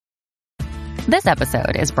This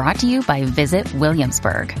episode is brought to you by Visit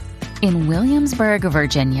Williamsburg. In Williamsburg,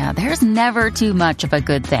 Virginia, there's never too much of a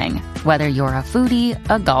good thing. Whether you're a foodie,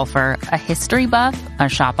 a golfer, a history buff, a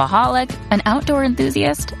shopaholic, an outdoor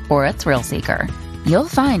enthusiast, or a thrill seeker, you'll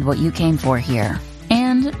find what you came for here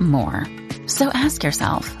and more. So ask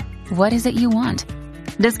yourself, what is it you want?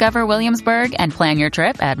 Discover Williamsburg and plan your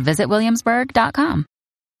trip at visitwilliamsburg.com.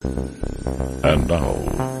 And now,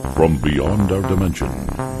 from beyond our dimension,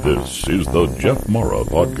 this is the Jeff Mara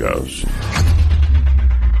Podcast.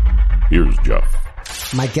 Here's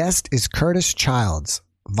Jeff. My guest is Curtis Childs,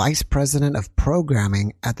 Vice President of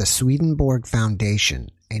Programming at the Swedenborg Foundation,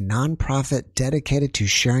 a nonprofit dedicated to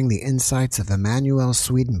sharing the insights of Emanuel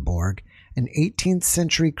Swedenborg, an 18th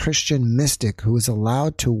century Christian mystic who was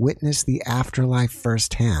allowed to witness the afterlife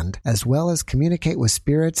firsthand, as well as communicate with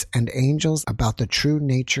spirits and angels about the true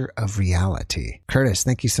nature of reality. Curtis,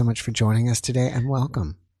 thank you so much for joining us today, and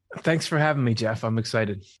welcome. Thanks for having me, Jeff. I'm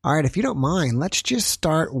excited. All right, if you don't mind, let's just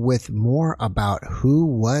start with more about who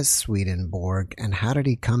was Swedenborg and how did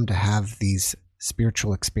he come to have these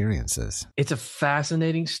spiritual experiences? It's a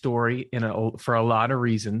fascinating story for a lot of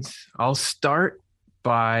reasons. I'll start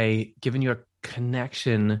by giving you a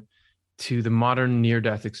connection to the modern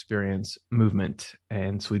near-death experience movement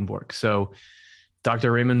and Swedenborg. So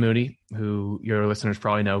Dr. Raymond Moody, who your listeners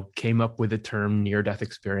probably know, came up with the term near-death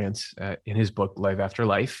experience in his book, Life After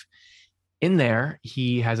Life. In there,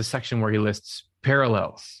 he has a section where he lists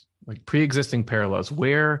parallels, like pre-existing parallels.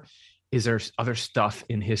 Where is there other stuff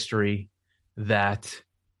in history that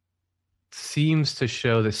seems to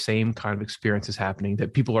show the same kind of experiences happening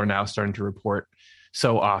that people are now starting to report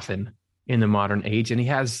so often in the modern age? And he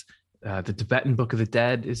has the Tibetan Book of the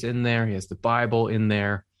Dead is in there. He has the Bible in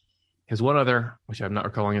there. He has one other, which I'm not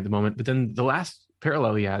recalling at the moment. But then the last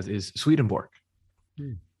parallel he has is Swedenborg.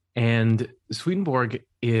 And Swedenborg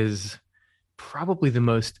is probably the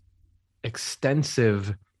most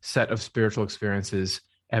extensive set of spiritual experiences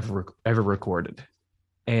ever recorded.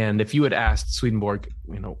 And if you had asked Swedenborg,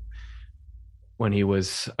 when he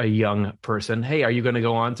was a young person, hey, are you going to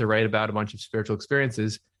go on to write about a bunch of spiritual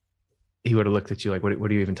experiences? He would have looked at you like, what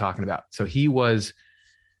are you even talking about? So he was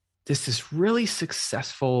this really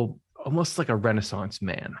successful, almost like a Renaissance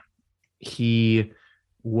man. He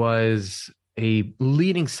was a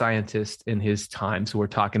leading scientist in his time. So we're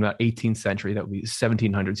talking about 18th century, that would be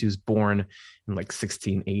 1700s. He was born in like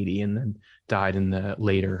 1680 and then died in the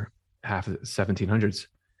later half of the 1700s.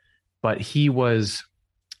 But he was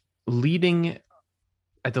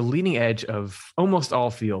at the leading edge of almost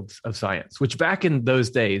all fields of science, which back in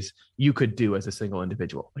those days you could do as a single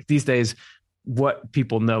individual. Like these days, what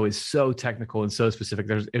people know is so technical and so specific.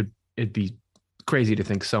 It'd be crazy to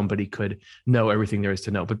think somebody could know everything there is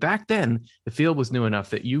to know. But back then, the field was new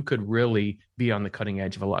enough that you could really be on the cutting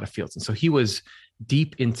edge of a lot of fields. And so he was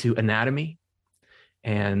deep into anatomy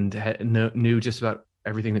and knew just about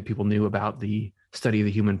everything that people knew about the study of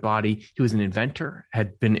the human body. He was an inventor,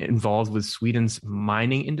 had been involved with Sweden's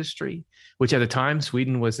mining industry, which at the time,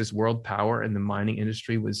 Sweden was this world power and the mining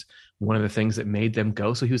industry was one of the things that made them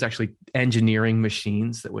go. So he was actually engineering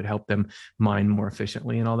machines that would help them mine more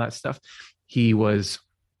efficiently and all that stuff. He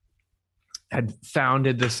had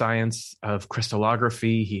founded the science of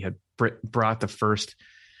crystallography. He had brought the first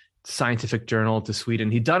scientific journal to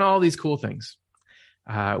Sweden. He'd done all these cool things.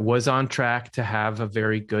 Was on track to have a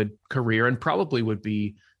very good career and probably would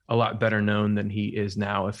be a lot better known than he is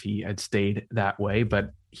now if he had stayed that way.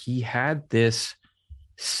 But he had this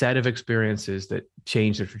set of experiences that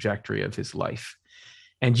changed the trajectory of his life.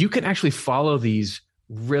 And you can actually follow these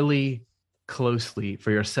really closely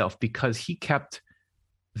for yourself because he kept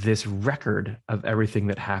this record of everything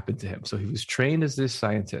that happened to him. So he was trained as this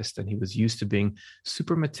scientist and he was used to being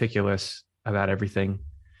super meticulous about everything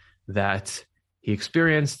that he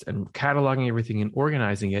experienced and cataloging everything and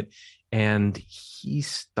organizing it. And he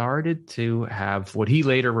started to have what he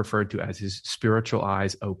later referred to as his spiritual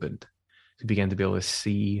eyes opened. He began to be able to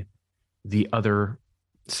see the other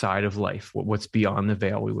side of life, what's beyond the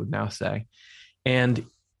veil, we would now say. And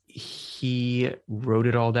he wrote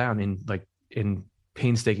it all down in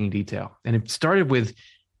painstaking detail. And it started with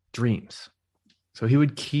dreams. So he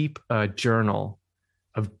would keep a journal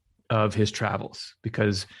of his travels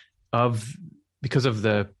because of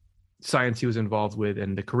the science he was involved with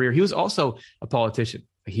and the career. He was also a politician.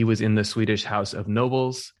 He was in the Swedish House of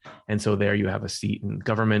Nobles. And so there you have a seat in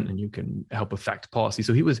government and you can help affect policy.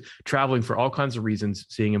 So he was traveling for all kinds of reasons,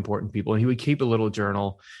 seeing important people. And he would keep a little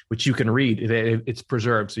journal, which you can read. It's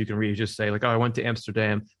preserved. So you can read, just say like, oh, I went to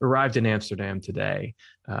Amsterdam, arrived in Amsterdam today.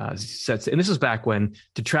 And this was back when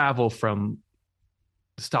to travel from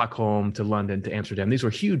Stockholm to London to Amsterdam. These were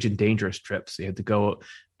huge and dangerous trips. You had to go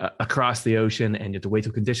across the ocean, and you had to wait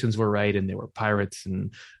till conditions were right, and there were pirates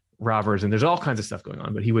and robbers, and there's all kinds of stuff going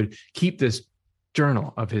on. But he would keep this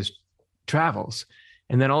journal of his travels,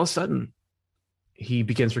 and then all of a sudden he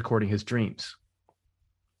begins recording his dreams.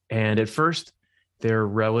 And at first they're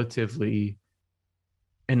relatively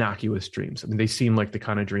innocuous dreams. I mean, they seem like the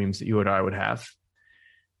kind of dreams that you and I would have.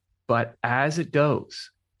 But as it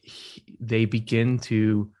goes, they begin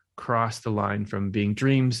to cross the line from being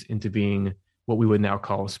dreams into being what we would now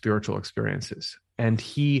call spiritual experiences. And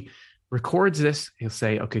he records this. He'll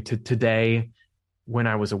say, okay, today when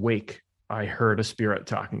I was awake, I heard a spirit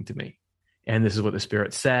talking to me. And this is what the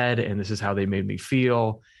spirit said, and this is how they made me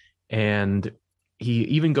feel. And he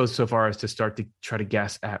even goes so far as to start to try to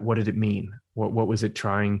guess at what did it mean? What was it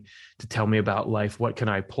trying to tell me about life? What can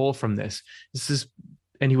I pull from this?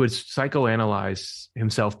 And he would psychoanalyze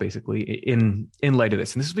himself basically in light of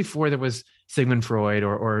this. And this is before there was Sigmund Freud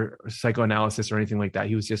or psychoanalysis or anything like that.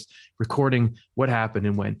 He was just recording what happened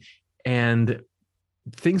and when. And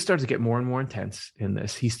things started to get more and more intense in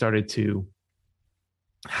this. He started to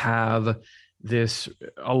have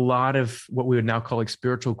a lot of what we would now call like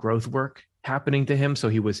spiritual growth work happening to him. So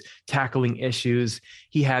he was tackling issues.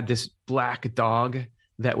 He had this black dog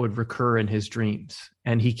that would recur in his dreams.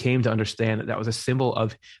 And he came to understand that was a symbol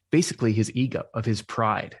of basically his ego, of his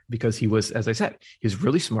pride, because he was, as I said, he was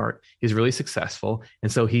really smart, he's really successful.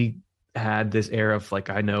 And so he had this air of like,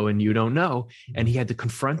 I know and you don't know. And he had to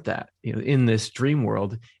confront that, in this dream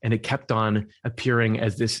world. And it kept on appearing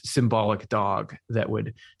as this symbolic dog that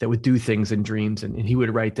would do things in dreams. And he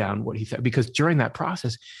would write down what he thought, because during that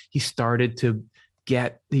process, he started to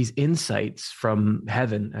get these insights from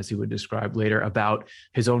heaven, as he would describe later, about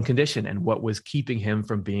his own condition and what was keeping him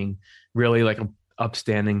from being really like an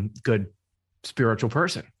upstanding, good spiritual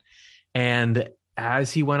person. And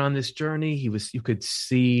as he went on this journey, you could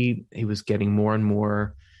see he was getting more and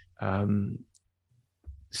more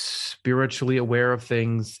spiritually aware of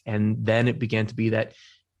things. And then it began to be that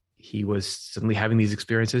he was suddenly having these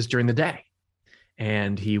experiences during the day.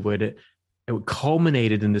 And it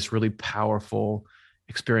culminated in this really powerful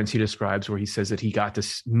experience he describes, where he says that he got to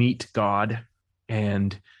meet God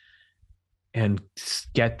and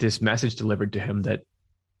get this message delivered to him that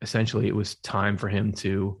essentially it was time for him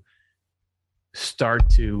to start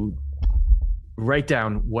to write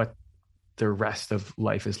down what the rest of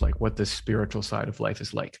life is like, what the spiritual side of life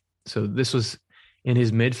is like. So this was in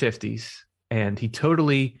his mid-50s, and he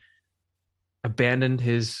totally abandoned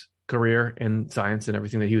his career in science and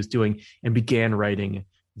everything that he was doing and began writing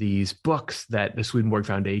these books that the Swedenborg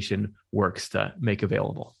Foundation works to make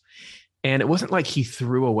available. And it wasn't like he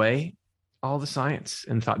threw away all the science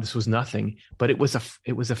and thought this was nothing, but it was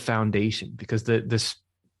a foundation, because the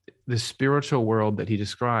spiritual world that he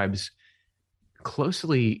describes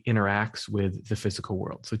closely interacts with the physical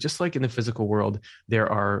world. So just like in the physical world, there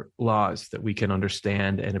are laws that we can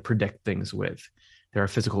understand and predict things with. There are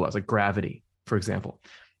physical laws like gravity, for example.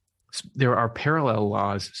 There are parallel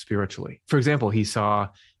laws spiritually. For example, he saw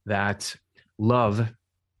that love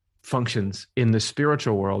functions in the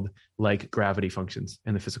spiritual world like gravity functions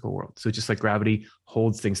in the physical world. So just like gravity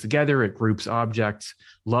holds things together, it groups objects,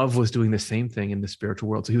 love was doing the same thing in the spiritual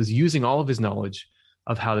world. So he was using all of his knowledge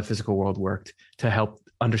of how the physical world worked to help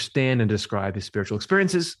understand and describe his spiritual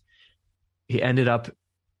experiences. He ended up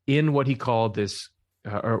in what he called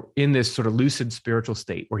or in this sort of lucid spiritual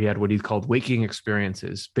state, where he had what he called waking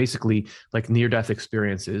experiences, basically like near-death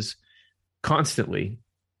experiences, constantly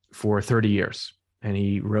for 30 years. And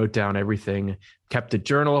he wrote down everything, kept a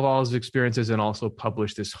journal of all his experiences, and also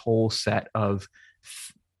published this whole set of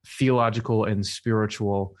theological and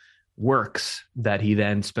spiritual works that he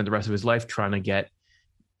then spent the rest of his life trying to get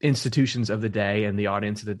institutions of the day and the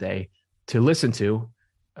audience of the day to listen to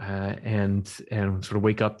and sort of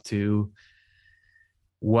wake up to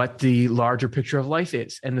what the larger picture of life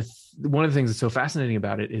is. And one of the things that's so fascinating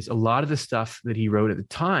about it is a lot of the stuff that he wrote at the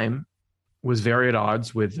time was very at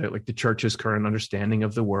odds with like the church's current understanding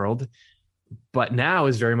of the world, but now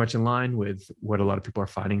is very much in line with what a lot of people are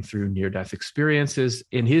finding through near-death experiences.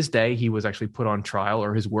 In his day, he was actually put on trial,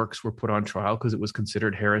 or his works were put on trial because it was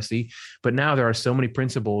considered heresy. But now there are so many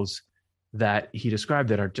principles that he described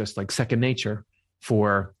that are just like second nature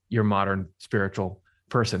for your modern spiritual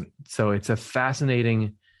person. So it's a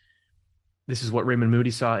fascinating, this is what Raymond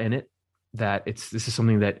Moody saw in it, that this is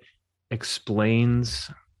something that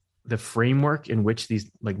explains the framework in which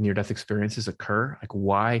these like near-death experiences occur. Like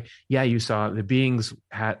why, you saw the beings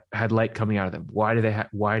had light coming out of them. Why do they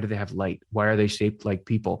have light? Why are they shaped like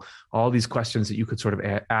people? All these questions that you could sort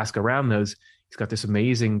of ask around those. He's got this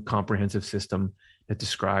amazing comprehensive system that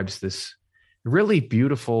describes this really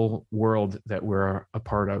beautiful world that we're a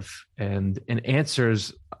part of, and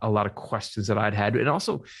answers a lot of questions that I'd had, and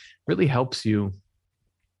also really helps you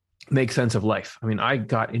make sense of life. I mean, I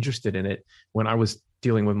got interested in it when I was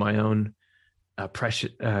dealing with my own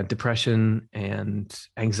depression and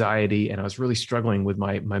anxiety, and I was really struggling with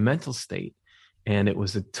my mental state. And it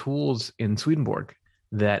was the tools in Swedenborg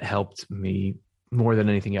that helped me more than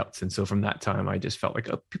anything else. And so from that time, I just felt like,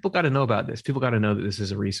 oh, people got to know about this. People got to know that this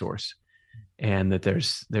is a resource, and that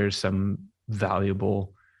there's some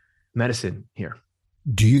valuable medicine here.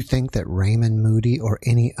 Do you think that Raymond Moody or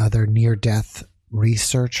any other near-death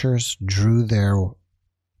researchers drew their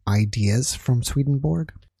ideas from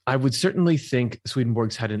Swedenborg? I would certainly think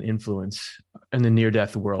Swedenborg's had an influence in the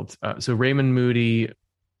near-death world. So Raymond Moody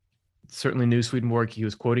certainly knew Swedenborg. He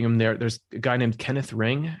was quoting him there. There's a guy named Kenneth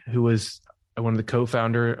Ring, who was one of the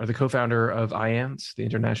co-founder of IANDS, the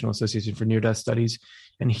International Association for Near-Death Studies.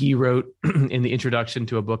 And he wrote in the introduction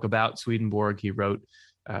to a book about Swedenborg, he wrote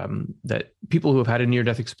that people who have had a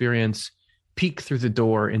near-death experience peek through the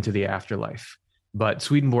door into the afterlife, but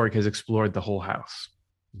Swedenborg has explored the whole house.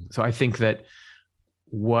 So I think that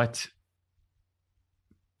what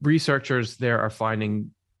researchers there are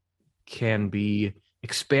finding can be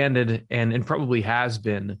expanded and probably has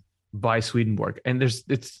been by Swedenborg. And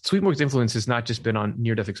Swedenborg's influence has not just been on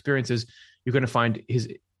near-death experiences. You're going to find his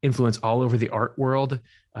influence all over the art world.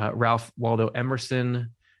 Ralph Waldo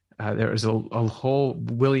Emerson, there is a whole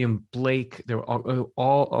William Blake. There were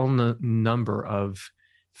all a number of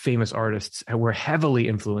famous artists were heavily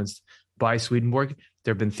influenced by Swedenborg.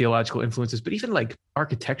 There have been theological influences, but even like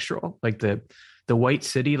architectural, like the White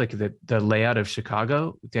City, like the layout of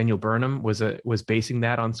Chicago. Daniel Burnham was basing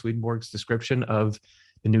that on Swedenborg's description of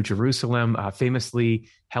the New Jerusalem. Famously,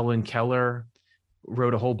 Helen Keller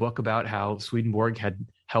wrote a whole book about how Swedenborg had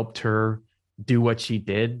helped her do what she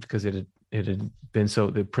did because it had been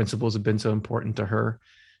the principles have been so important to her.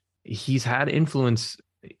 He's had influence,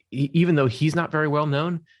 even though he's not very well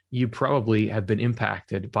known. You probably have been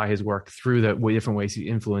impacted by his work through the different ways he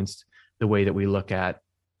influenced the way that we look at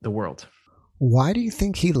the world. Why do you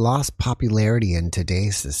think he lost popularity in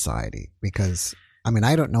today's society? Because, I mean,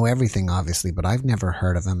 I don't know everything, obviously, but I've never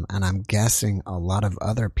heard of him, and I'm guessing a lot of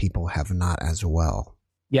other people have not as well.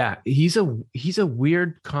 Yeah, he's a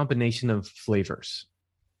weird combination of flavors,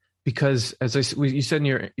 because as you said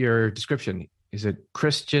in your description, he's a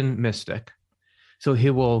Christian mystic. So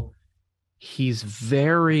he's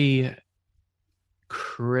very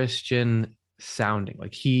Christian sounding.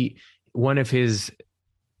 Like one of his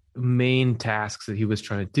main tasks that he was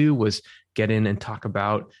trying to do was get in and talk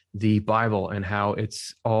about the Bible and how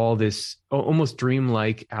it's all this almost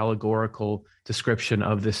dreamlike allegorical description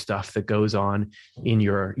of this stuff that goes on in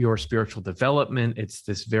your spiritual development. It's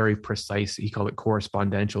this very precise, he called it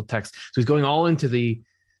correspondential text. So he's going all into the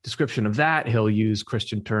description of that. He'll use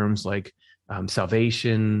Christian terms like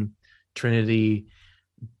salvation, Trinity,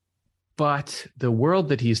 but the world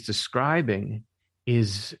that he's describing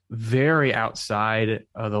is very outside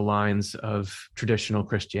of the lines of traditional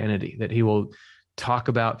Christianity, that he will talk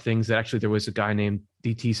about things that actually there was a guy named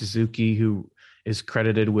D.T. Suzuki who is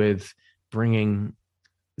credited with bringing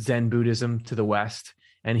Zen Buddhism to the West.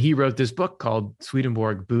 And he wrote this book called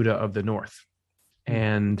Swedenborg, Buddha of the North.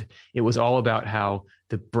 And it was all about how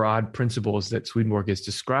the broad principles that Swedenborg is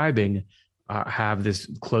describing have this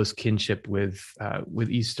close kinship with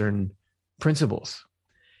Eastern principles.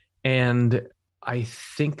 And I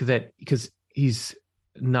think that because he's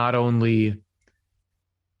not only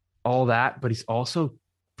all that, but he's also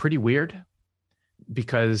pretty weird,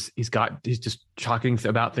 because he's just talking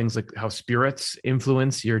about things like how spirits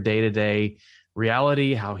influence your day-to-day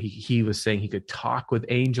reality, how he was saying he could talk with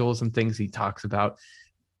angels and things. He talks about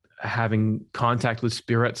having contact with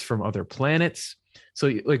spirits from other planets.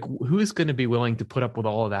 So like, who's going to be willing to put up with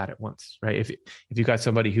all of that at once, right? If you got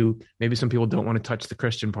somebody who, maybe some people don't want to touch the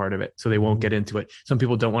Christian part of it, so they won't get into it. Some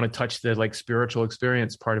people don't want to touch the like spiritual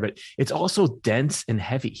experience part of it. It's also dense and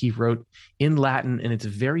heavy. He wrote in Latin, and it's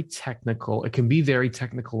very technical. It can be very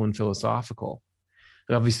technical and philosophical.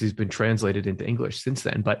 Obviously, it's been translated into English since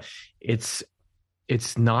then, but it's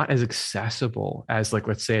not as accessible as, like,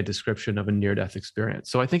 let's say, a description of a near-death experience.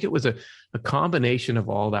 So I think it was a combination of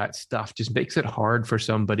all that stuff just makes it hard for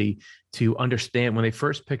somebody to understand when they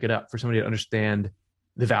first pick it up, for somebody to understand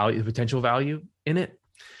the value, the potential value in it.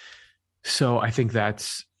 So I think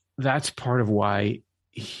that's part of why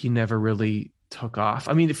he never really took off.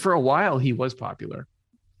 I mean, for a while he was popular,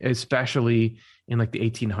 especially in like the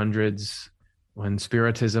 1800s when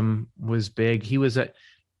Spiritism was big. He was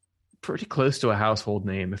pretty close to a household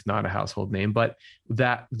name, if not a household name, but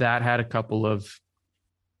that had a couple of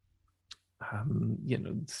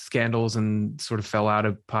scandals and sort of fell out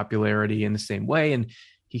of popularity in the same way, and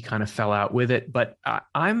he kind of fell out with it. But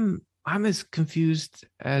I'm as confused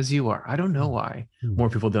as you are. I don't know why more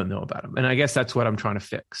people don't know about him, and I guess that's what I'm trying to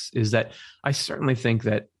fix. Is that I certainly think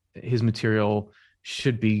that his material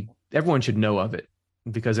everyone should know of it,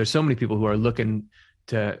 because there's so many people who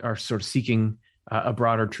are sort of seeking a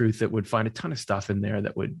broader truth that would find a ton of stuff in there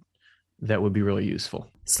that would be really useful.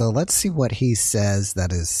 So let's see what he says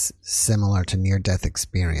that is similar to near-death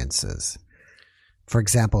experiences. For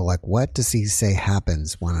example, like what does he say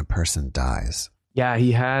happens when a person dies? Yeah,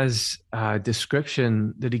 he has a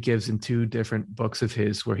description that he gives in 2 different books of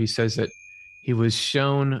his where he says that he was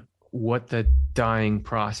shown what the dying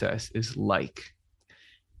process is like.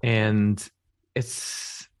 And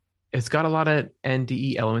it's got a lot of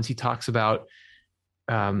NDE elements. He talks about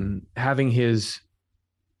having his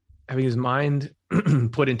mind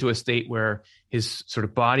put into a state where his sort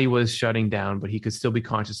of body was shutting down, but he could still be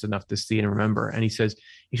conscious enough to see and remember. And he says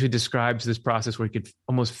he describes this process where he could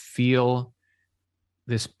almost feel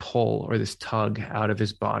this pull or this tug out of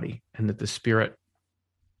his body, and that the spirit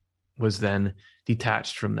was then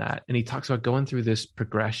detached from that. And he talks about going through this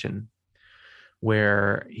progression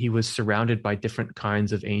where he was surrounded by different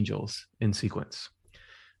kinds of angels in sequence.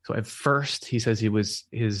 So at first, he says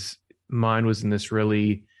his mind was in this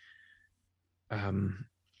really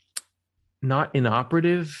not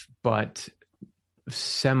inoperative, but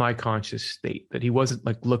semi-conscious state, that he wasn't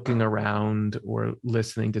like looking around or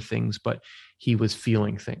listening to things, but he was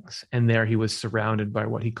feeling things. And there he was surrounded by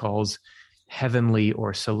what he calls heavenly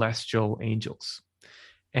or celestial angels.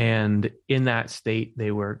 And in that state,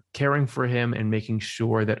 they were caring for him and making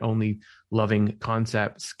sure that only loving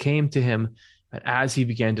concepts came to him. But as he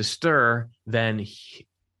began to stir, then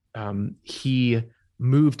he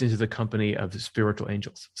moved into the company of the spiritual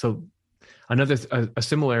angels. So a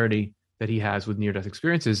similarity that he has with near-death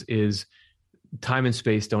experiences is time and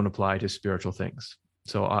space don't apply to spiritual things.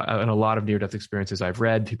 So in a lot of near-death experiences I've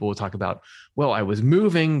read, people will talk about, well, I was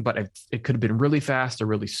moving, but it could have been really fast or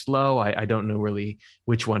really slow. I don't know really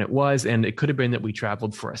which one it was. And it could have been that we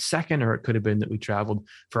traveled for a second, or it could have been that we traveled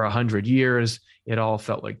for 100 years. It all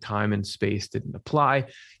felt like time and space didn't apply.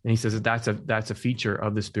 And he says that that's a feature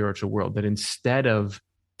of the spiritual world, that instead of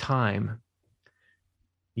time,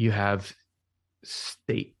 you have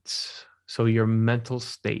states. So your mental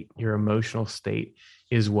state, your emotional state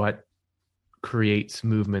is what creates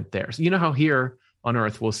movement there. So you know how here on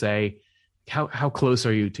earth we'll say, how close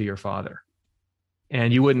are you to your father?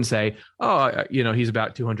 And you wouldn't say, oh, he's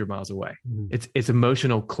about 200 miles away. Mm-hmm. It's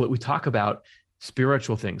emotional. We talk about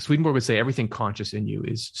spiritual things. Swedenborg would say everything conscious in you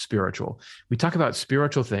is spiritual. We talk about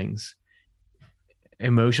spiritual things,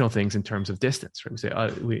 emotional things in terms of distance,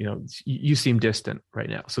 right? We say, you seem distant right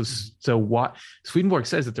now. So what Swedenborg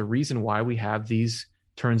says that the reason why we have these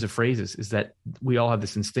turns of phrases is that we all have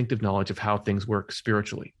this instinctive knowledge of how things work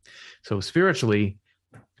spiritually. So spiritually,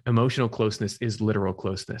 emotional closeness is literal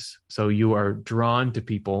closeness. So you are drawn to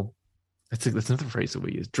people. That's another phrase that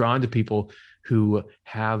we use. Drawn to people who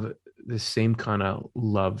have the same kind of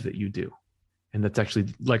love that you do. And that's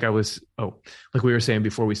actually like we were saying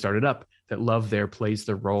before we started up, that love there plays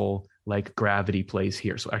the role like gravity plays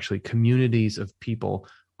here. So actually communities of people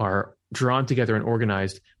are drawn together and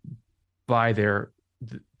organized by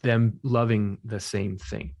them loving the same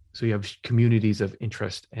thing. So you have communities of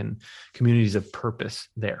interest and communities of purpose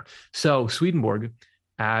there. So Swedenborg,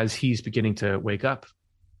 as he's beginning to wake up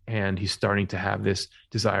and he's starting to have this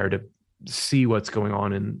desire to see what's going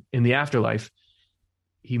on in the afterlife,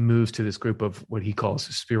 he moves to this group of what he calls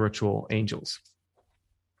spiritual angels.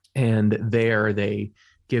 And there they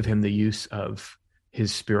give him the use of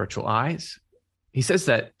his spiritual eyes. He says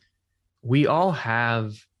that we all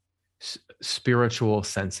have spiritual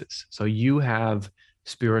senses. So you have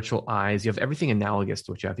spiritual eyes, you have everything analogous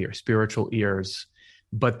to what you have here, spiritual ears,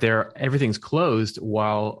 but everything's closed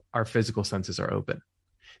while our physical senses are open.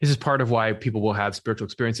 This is part of why people will have spiritual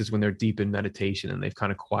experiences when they're deep in meditation and they've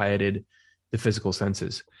kind of quieted the physical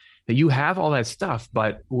senses. That you have all that stuff,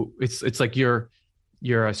 but it's like you're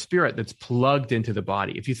a spirit that's plugged into the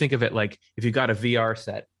body. If you think of it like if you got a VR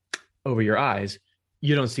set over your eyes,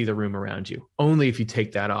 you don't see the room around you. Only if you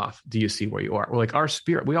take that off do you see where you are. Well, like our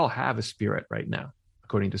spirit, we all have a spirit right now,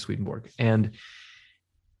 according to Swedenborg. And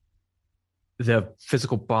the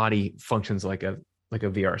physical body functions like a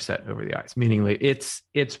VR set over the eyes, meaning like it's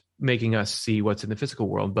making us see what's in the physical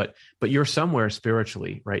world, but you're somewhere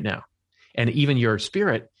spiritually right now. And even your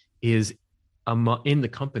spirit is in the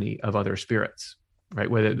company of other spirits, right?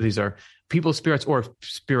 Whether these are people's spirits or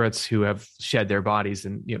spirits who have shed their bodies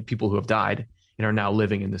and people who have died and are now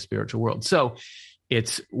living in the spiritual world. So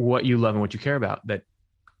it's what you love and what you care about that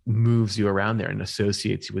moves you around there and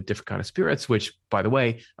associates you with different kind of spirits, which, by the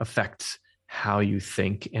way, affects how you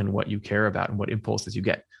think and what you care about and what impulses you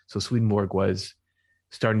get. So Swedenborg was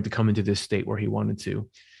starting to come into this state where he wanted to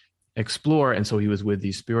explore. And so he was with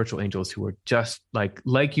these spiritual angels who were just like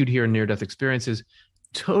you'd hear in near-death experiences,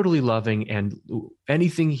 totally loving, and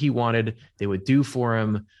anything he wanted, they would do for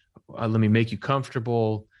him. Let me make you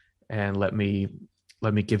comfortable, and let me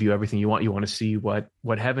give you everything you want. You want to see what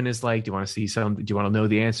heaven is like? Do you want to see do you want to know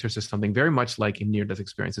the answers to something? Very much like in near-death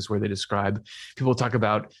experiences where they describe, people talk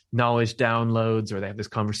about knowledge downloads, or they have this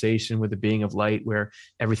conversation with the being of light where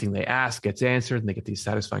everything they ask gets answered and they get these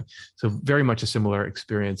satisfying. So very much a similar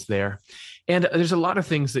experience there. And there's a lot of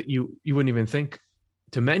things that you wouldn't even think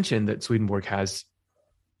to mention that Swedenborg has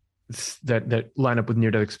that line up with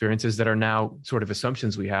near-death experiences that are now sort of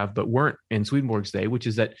assumptions we have, but weren't in Swedenborg's day, which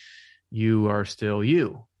is that you are still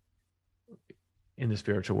you in the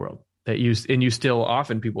spiritual world. That you still,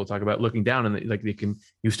 often people talk about looking down and like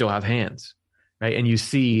you still have hands, right? And you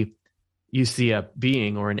see a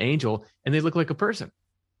being or an angel and they look like a person.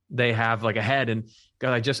 They have like a head. And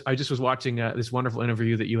God, I just was watching this wonderful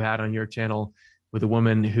interview that you had on your channel with a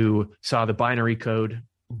woman who saw the binary code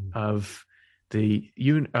of the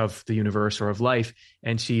universe or of life.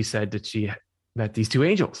 And she said that she met these two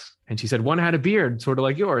angels, and she said one had a beard sort of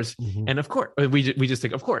like yours. Mm-hmm. And of course we just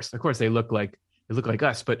think, of course they look like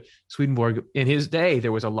us. But Swedenborg, in his day,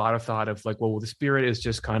 there was a lot of thought of like, well, the spirit is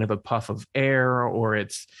just kind of a puff of air, or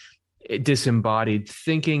it's disembodied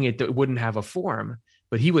thinking. It wouldn't have a form.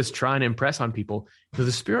 But he was trying to impress on people that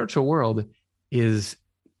the spiritual world it's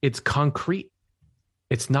concrete.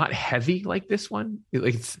 It's not heavy like this one.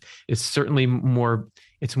 It's certainly more.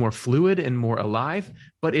 It's more fluid and more alive.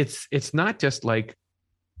 But it's not just like,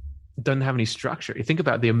 it doesn't have any structure. You think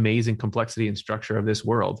about the amazing complexity and structure of this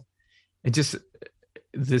world.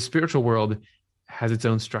 The spiritual world has its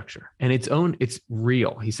own structure and it's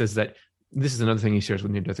real. He says that this is another thing he shares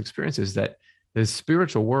with near-death experiences, that the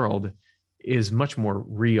spiritual world is much more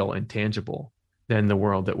real and tangible than the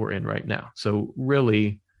world that we're in right now. So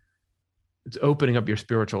really, it's opening up your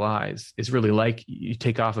spiritual eyes. It's really like you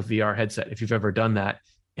take off a VR headset, if you've ever done that.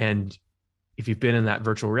 And if you've been in that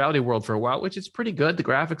virtual reality world for a while, which is pretty good, the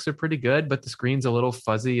graphics are pretty good, but the screen's a little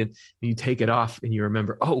fuzzy, and you take it off and you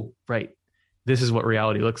remember, oh, right, this is what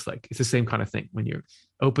reality looks like. It's the same kind of thing. When you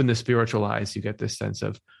open the spiritual eyes, you get this sense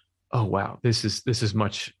of, oh, wow, this is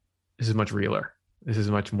much realer. This is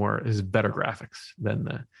better graphics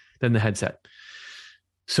than the headset.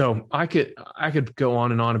 So I could go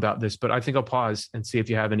on and on about this, but I think I'll pause and see if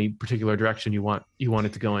you have any particular direction you want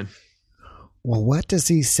it to go in. Well, what does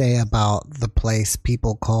he say about the place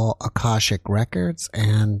people call Akashic Records,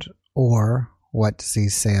 or what does he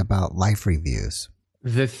say about life reviews?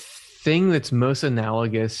 The thing that's most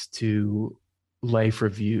analogous to life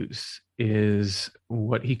reviews is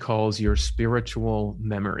what he calls your spiritual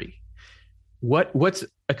memory. What's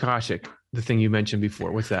Akashic? The thing you mentioned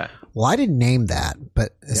before, what's that? Well, I didn't name that,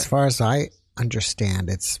 but as far as I understand,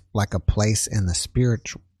 it's like a place in the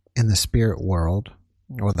spirit world,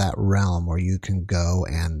 or that realm where you can go,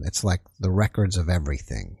 and it's like the records of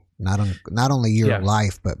everything. Not only your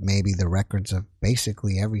life, but maybe the records of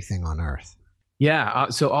basically everything on earth. Yeah.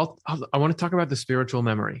 So I want to talk about the spiritual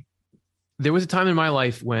memory. There was a time in my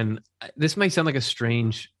life when, this might sound like a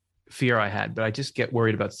strange fear I had, but I just get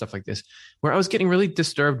worried about stuff like this, where I was getting really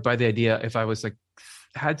disturbed by the idea, if I was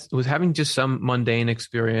was having just some mundane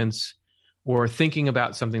experience or thinking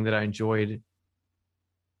about something that I enjoyed,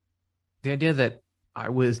 the idea that I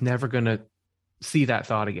was never going to see that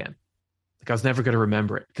thought again. Like I was never going to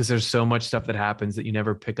remember it, because there's so much stuff that happens that you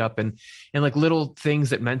never pick up, and like little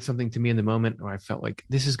things that meant something to me in the moment where I felt like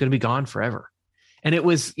this is going to be gone forever. And it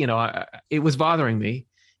was, it was bothering me.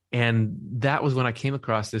 And that was when I came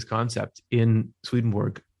across this concept in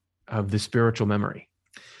Swedenborg of the spiritual memory.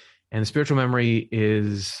 And the spiritual memory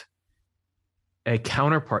is a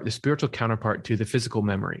counterpart, the spiritual counterpart to the physical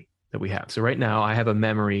memory that we have. So right now I have a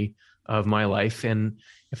memory of my life. And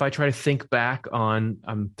if I try to think back on,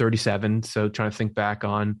 I'm 37, so trying to think back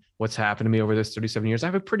on what's happened to me over this 37 years, I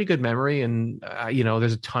have a pretty good memory. And,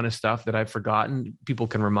 there's a ton of stuff that I've forgotten. People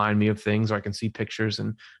can remind me of things, or I can see pictures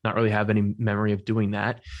and not really have any memory of doing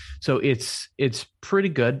that. So it's pretty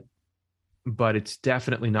good, but it's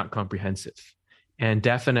definitely not comprehensive, and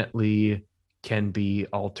definitely can be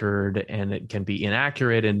altered, and it can be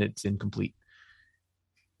inaccurate, and it's incomplete.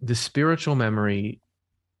 The spiritual memory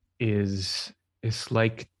is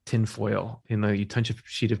like tinfoil. You touch a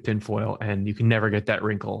sheet of tinfoil and you can never get that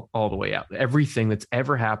wrinkle all the way out. Everything that's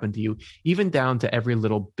ever happened to you, even down to every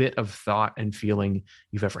little bit of thought and feeling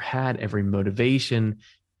you've ever had, every motivation,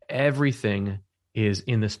 everything is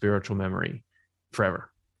in the spiritual memory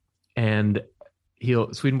forever. And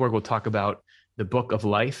Swedenborg will talk about the book of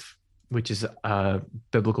life, which is a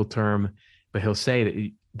biblical term, but he'll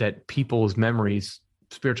say that people's memories,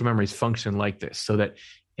 spiritual memories, function like this, so that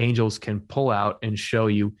angels can pull out and show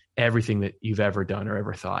you everything that you've ever done or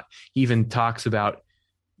ever thought. He even talks about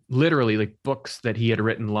literally like books that he had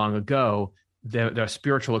written long ago, the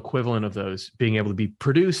spiritual equivalent of those being able to be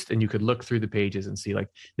produced, and you could look through the pages and see like,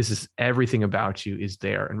 this is everything about you is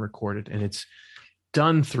there and recorded, and it's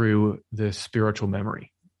done through the spiritual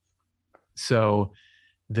memory. So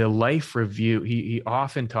the life review, he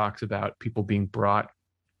often talks about people being brought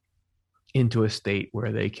into a state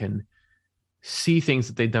where they can see things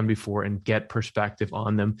that they've done before and get perspective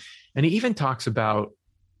on them. And he even talks about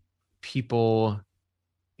he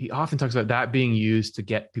often talks about that being used to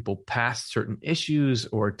get people past certain issues,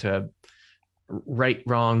 or to right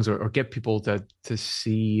wrongs, or get people to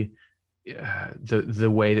see the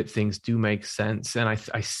way that things do make sense. And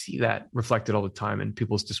I see that reflected all the time in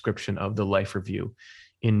people's description of the life review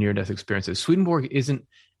in near-death experiences. Swedenborg isn't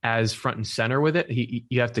as front and center with it.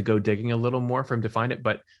 You have to go digging a little more for him to find it.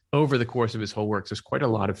 But over the course of his whole works, there's quite a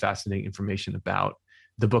lot of fascinating information about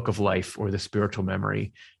the book of life, or the spiritual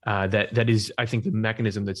memory. That is, I think, the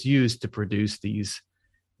mechanism that's used to produce these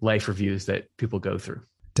life reviews that people go through.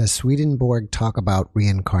 Does Swedenborg talk about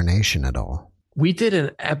reincarnation at all? We did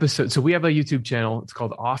an episode. So we have a YouTube channel. It's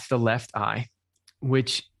called Off the Left Eye,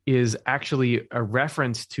 which is actually a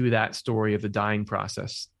reference to that story of the dying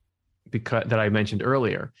process that I mentioned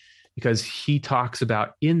earlier, because he talks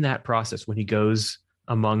about in that process, when he goes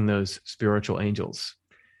among those spiritual angels,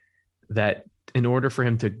 that in order for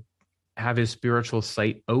him to have his spiritual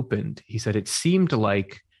sight opened, he said, it seemed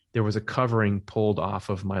like there was a covering pulled off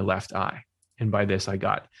of my left eye. And by this, I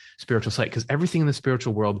got spiritual sight, because everything in the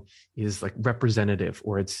spiritual world is like representative,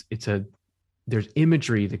 or there's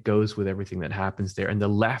imagery that goes with everything that happens there. And the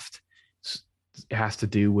left has to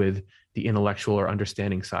do with the intellectual or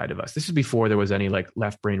understanding side of us. This is before there was any like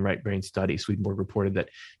left brain, right brain study. Swedenborg reported that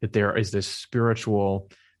there is this spiritual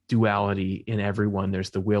duality in everyone. There's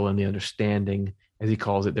the will and the understanding, as he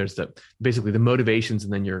calls it. There's basically the motivations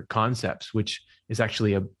and then your concepts, which is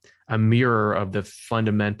actually a mirror of the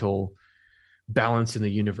fundamental balance in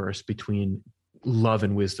the universe between love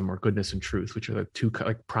and wisdom, or goodness and truth, which are the two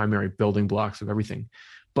like primary building blocks of everything.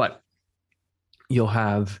 But you'll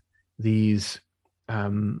have these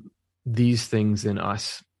things in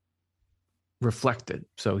us reflected.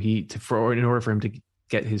 So in order for him to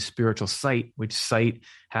get his spiritual sight, which sight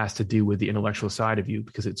has to do with the intellectual side of you,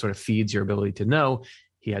 because it sort of feeds your ability to know,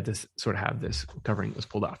 he had to sort of have this covering that was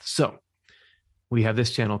pulled off. So we have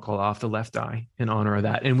this channel called Off the Left Eye in honor of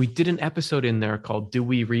that. And we did an episode in there called Do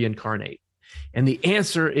We Reincarnate? And the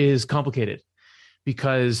answer is complicated,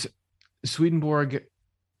 because Swedenborg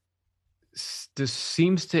just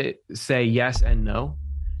seems to say yes and no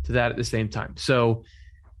to that at the same time. So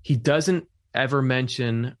he doesn't ever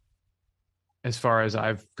mention, as far as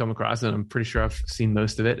I've come across, and I'm pretty sure I've seen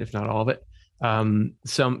most of it, if not all of it,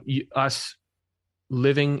 us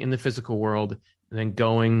living in the physical world and then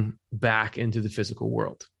going back into the physical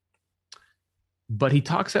world. But he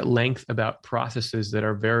talks at length about processes that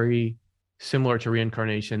are very similar to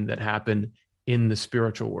reincarnation that happen in the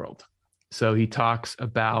spiritual world. So he talks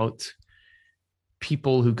about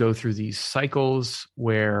people who go through these cycles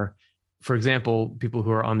where, for example, people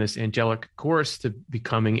who are on this angelic course to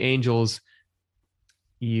becoming angels,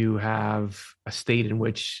 you have a state in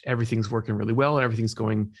which everything's working really well and everything's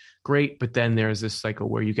going great, but then there's this cycle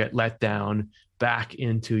where you get let down back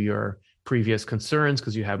into your previous concerns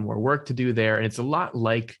because you have more work to do there. And it's a lot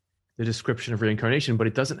like the description of reincarnation, but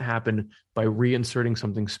it doesn't happen by reinserting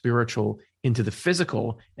something spiritual into the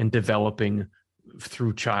physical and developing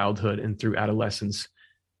through childhood and through adolescence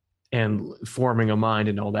and forming a mind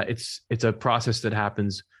and all that. It's a process that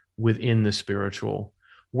happens within the spiritual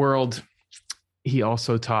world. He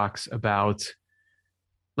also talks about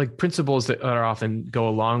like principles that are often go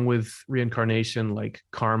along with reincarnation, like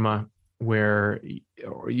karma, where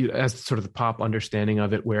you as sort of the pop understanding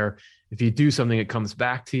of it, where if you do something, it comes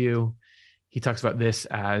back to you. He talks about this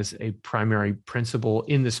as a primary principle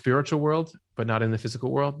in the spiritual world, but not in the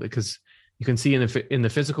physical world, because you can see in the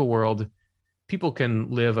physical world, people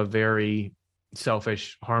can live a very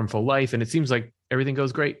selfish, harmful life, and it seems like everything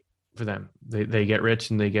goes great for them. They get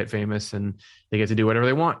rich and they get famous and they get to do whatever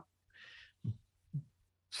they want.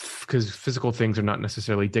 because physical things are not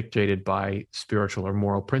necessarily dictated by spiritual or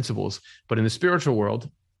moral principles. But in the spiritual world,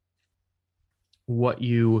 what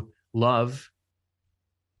you love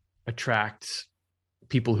attracts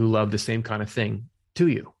people who love the same kind of thing to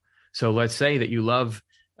you. So let's say that you love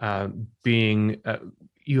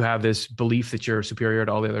you have this belief that you're superior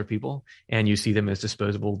to all the other people, and you see them as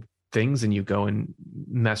disposable things, and you go and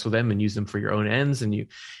mess with them and use them for your own ends, and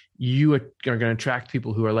you are going to attract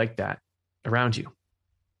people who are like that around you.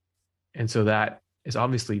 And so that is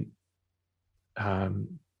obviously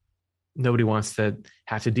nobody wants to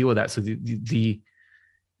have to deal with that. So the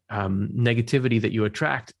negativity that you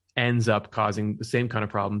attract ends up causing the same kind of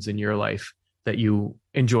problems in your life that you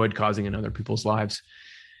enjoyed causing in other people's lives.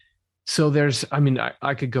 So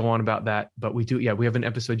I could go on about that, but we have an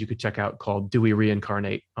episode you could check out called "Do We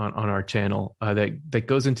Reincarnate" on our channel that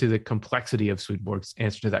goes into the complexity of Swedenborg's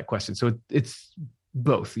answer to that question. So it's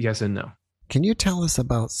both yes and no. Can you tell us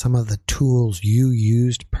about some of the tools you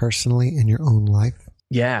used personally in your own life?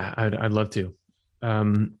 Yeah, I'd love to.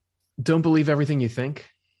 Don't believe everything you think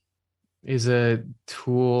is a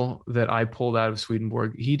tool that I pulled out of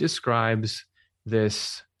Swedenborg. He describes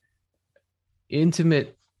this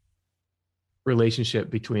intimate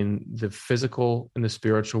relationship between the physical and the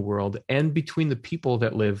spiritual world, and between the people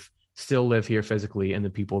that still live here physically and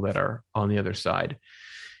the people that are on the other side.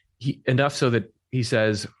 Enough so that he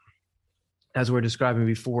says, as we're describing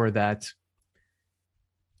before, that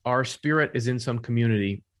our spirit is in some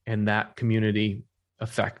community, and that community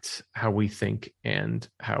affects how we think and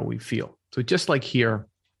how we feel. So just like here,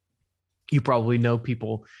 you probably know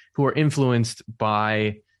people who are influenced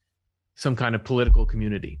by some kind of political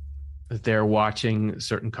community. They're watching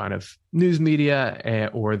certain kind of news media,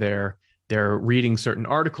 or they're reading certain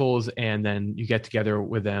articles, and then you get together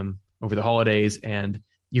with them over the holidays and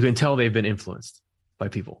you can tell they've been influenced by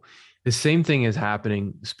people. The same thing is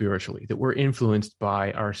happening spiritually, that we're influenced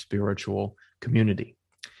by our spiritual community.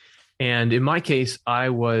 And in my case, I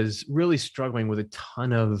was really struggling with a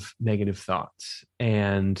ton of negative thoughts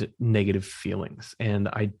and negative feelings. And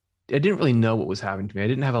I didn't really know what was happening to me. I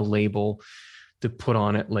didn't have a label to put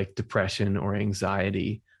on it like depression or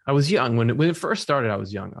anxiety. I was young. When it first started, I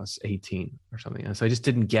was young. I was 18 or something. And so I just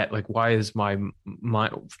didn't get, like, why is my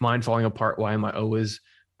mind falling apart? Why am I always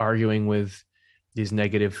arguing with these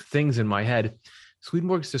negative things in my head?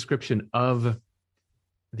 Swedenborg's description of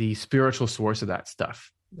the spiritual source of that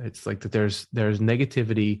stuff. It's like that there's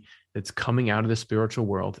negativity that's coming out of the spiritual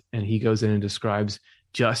world. And he goes in and describes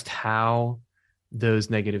just how those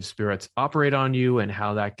negative spirits operate on you and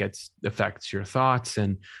how that affects your thoughts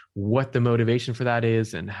and what the motivation for that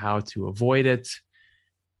is and how to avoid it.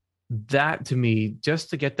 That, to me, just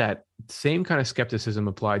to get that same kind of skepticism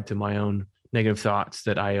applied to my own negative thoughts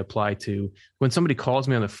that I apply to when somebody calls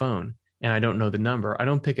me on the phone and I don't know the number, I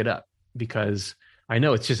don't pick it up because I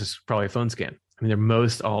know it's just probably a phone scam. I mean, they're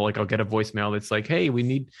most all like, I'll get a voicemail that's like, hey, we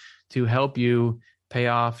need to help you pay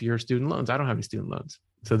off your student loans. I don't have any student loans.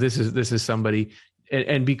 So this is somebody,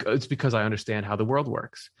 and it's because I understand how the world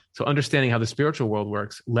works. So understanding how the spiritual world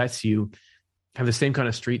works lets you have the same kind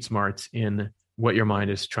of street smarts in what your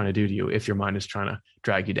mind is trying to do to you if your mind is trying to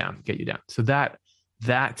drag you down, get you down. So that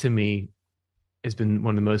to me has been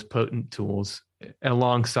one of the most potent tools.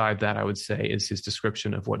 Alongside that, I would say, is his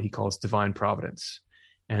description of what he calls divine providence.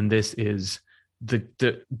 And this is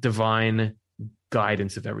the divine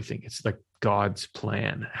guidance of everything. It's like God's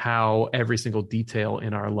plan, how every single detail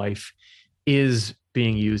in our life is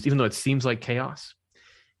being used, even though it seems like chaos.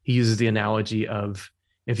 He uses the analogy of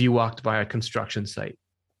if you walked by a construction site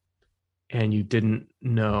and you didn't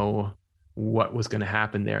know what was going to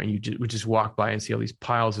happen there, and you would just walk by and see all these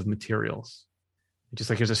piles of materials. Just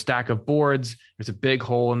like there's a stack of boards, there's a big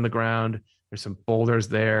hole in the ground, there's some boulders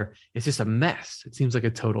there. It's just a mess. It seems like a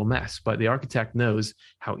total mess, but the architect knows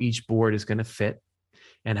how each board is going to fit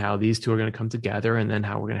and how these two are going to come together, and then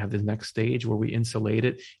how we're going to have this next stage where we insulate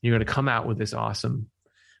it. And you're going to come out with this awesome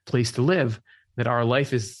place to live. That our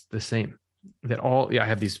life is the same. That I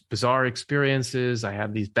have these bizarre experiences, I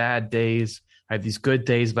have these bad days, I have these good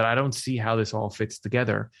days, but I don't see how this all fits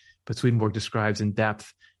together. But Swedenborg describes in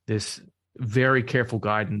depth this very careful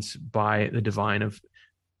guidance by the divine of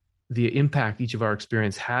the impact each of our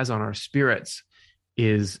experience has on our spirits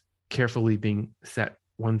is carefully being set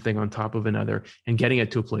one thing on top of another and getting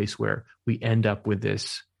it to a place where we end up with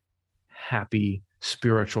this happy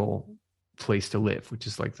spiritual place to live, which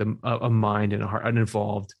is like a mind and a heart, an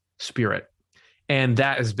involved spirit. And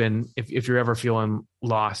that has been, if you're ever feeling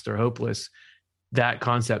lost or hopeless, that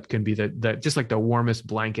concept can be the just like the warmest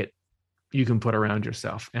blanket you can put around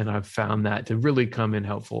yourself. And I've found that to really come in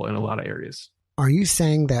helpful in a lot of areas. Are you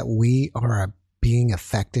saying that we are a being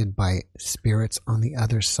affected by spirits on the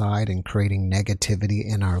other side and creating negativity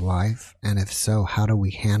in our life? And if so, how do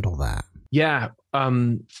we handle that? Yeah, I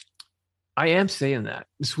am saying that.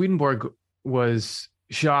 Swedenborg was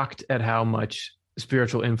shocked at how much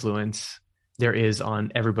spiritual influence there is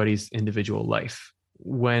on everybody's individual life.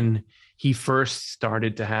 When he first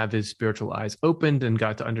started to have his spiritual eyes opened and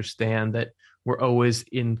got to understand that we're always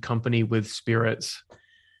in company with spirits,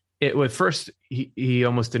 at first he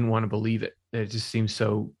almost didn't want to believe it. It just seemed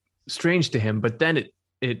so strange to him. But then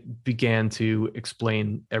it began to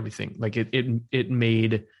explain everything. Like it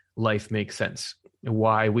made life make sense.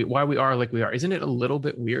 Why we are like we are. Isn't it a little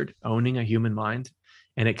bit weird owning a human mind?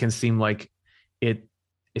 And it can seem like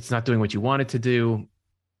it's not doing what you want it to do.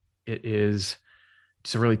 It is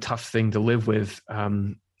just a really tough thing to live with.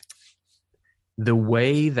 The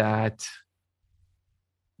way that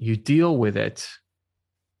you deal with it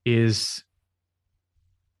doesn't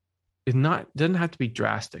have to be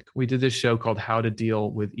drastic. We did this show called How to Deal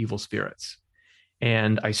with Evil Spirits.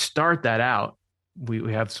 And I start that out.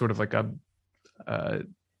 We have sort of like a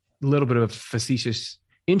little bit of a facetious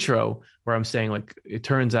intro where I'm saying, like, it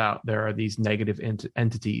turns out there are these negative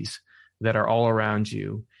entities that are all around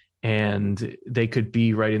you, and they could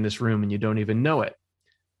be right in this room and you don't even know it.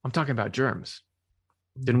 I'm talking about germs.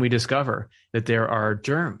 Then we discover that there are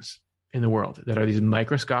germs in the world that are these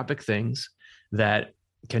microscopic things that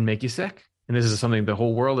can make you sick. And this is something the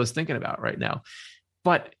whole world is thinking about right now.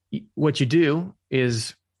 But what you do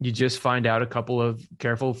is you just find out a couple of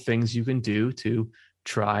careful things you can do to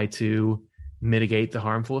try to mitigate the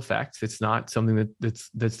harmful effects. It's not something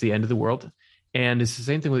that's the end of the world. And it's the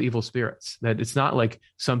same thing with evil spirits, that it's not like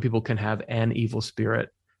some people can have an evil spirit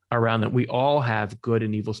around them. We all have good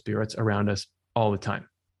and evil spirits around us all the time.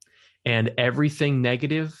 And everything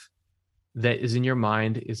negative that is in your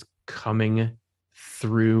mind is coming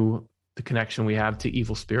through the connection we have to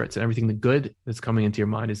evil spirits, and everything the good that's coming into your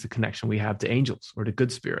mind is the connection we have to angels or to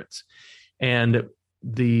good spirits. And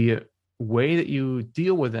the way that you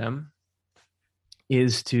deal with them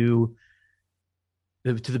is to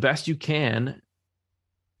the best you can,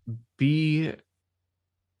 be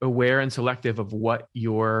aware and selective of what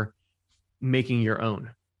you're making your own.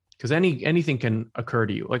 Because anything can occur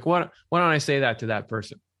to you. Like, why don't I say that to that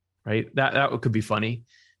person, right? That could be funny,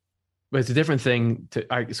 but it's a different thing.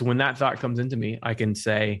 So when that thought comes into me, I can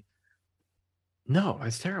say, no,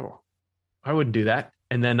 that's terrible. I wouldn't do that.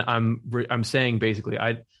 And then I'm saying basically,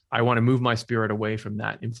 I want to move my spirit away from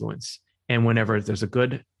that influence. And whenever there's a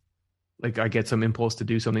good, like I get some impulse to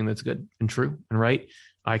do something that's good and true and right,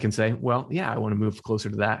 I can say, well, yeah, I want to move closer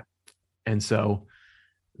to that. And so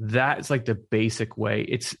that's like the basic way.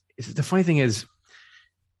 It's the funny thing is,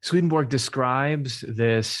 Swedenborg describes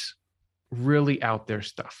this really out there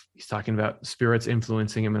stuff. He's talking about spirits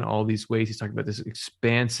influencing him in all these ways. He's talking about this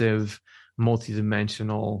expansive,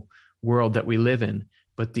 multidimensional world that we live in.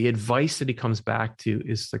 But the advice that he comes back to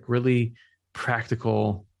is like really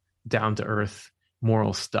practical, down to earth,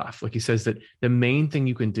 moral stuff. Like he says that the main thing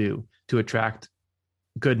you can do to attract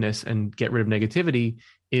goodness and get rid of negativity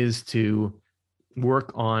is to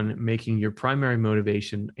work on making your primary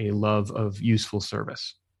motivation a love of useful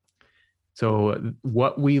service. So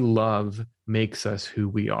what we love makes us who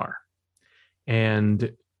we are.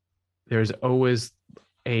 And there's always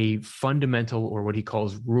a fundamental, or what he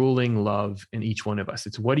calls ruling love, in each one of us.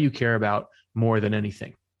 It's what do you care about more than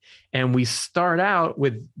anything? And we start out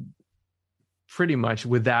with pretty much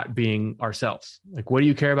with that being ourselves. Like, what do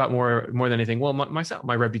you care about more than anything? Well, myself,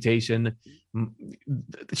 my reputation.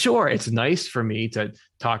 Sure, it's nice for me to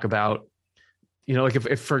talk about, like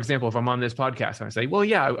if for example, if I'm on this podcast and I say, well,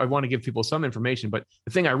 yeah, I want to give people some information, but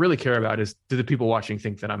the thing I really care about is, do the people watching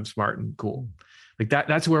think that I'm smart and cool? Like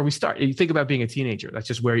that's where we start. You think about being a teenager. That's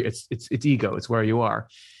just where it's ego. It's where you are.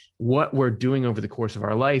 What we're doing over the course of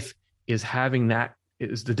our life is having that,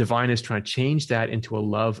 is the divine is trying to change that into a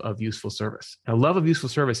love of useful service. A love of useful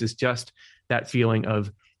service is just that feeling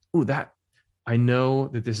of, that I know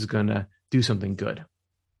that this is going to do something good,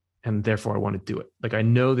 and therefore I want to do it. Like I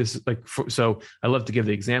know this is like, so I love to give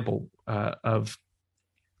the example of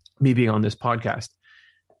me being on this podcast.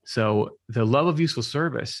 So the love of useful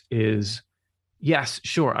service is, yes,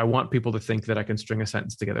 sure, I want people to think that I can string a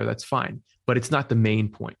sentence together. That's fine, but it's not the main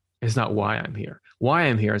point. It's not why I'm here. Why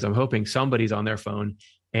I'm here is I'm hoping somebody's on their phone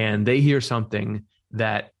and they hear something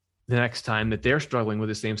that the next time that they're struggling with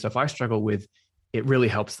the same stuff I struggle with, it really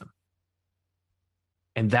helps them.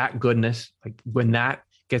 And that goodness, like when that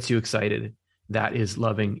gets you excited, that is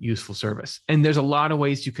loving, useful service. And there's a lot of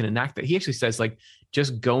ways you can enact that. He actually says, like,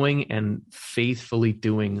 just going and faithfully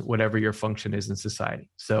doing whatever your function is in society.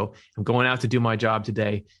 So I'm going out to do my job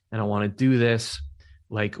today, and I want to do this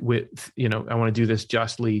like with, I want to do this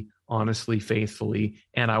justly, honestly, faithfully.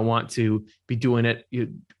 And I want to be doing it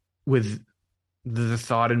with the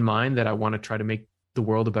thought in mind that I want to try to make the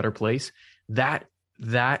world a better place. That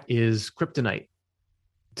is kryptonite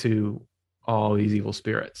to all these evil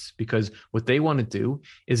spirits, because what they want to do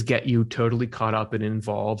is get you totally caught up and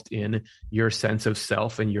involved in your sense of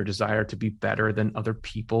self and your desire to be better than other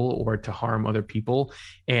people or to harm other people,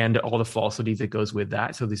 and all the falsity that goes with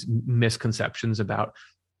that. So these misconceptions about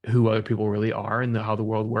who other people really are and how the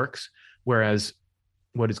world works, whereas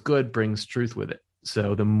what is good brings truth with it.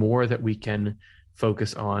 So the more that we can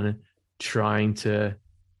focus on trying to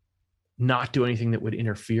not do anything that would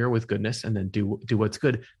interfere with goodness, and then do what's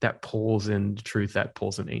good, that pulls in truth, that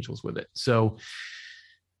pulls in angels with it. So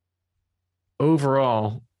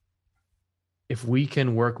overall, if we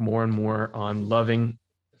can work more and more on loving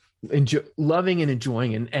and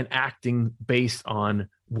enjoying and acting based on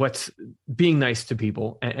what's being nice to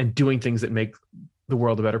people and doing things that make the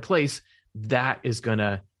world a better place,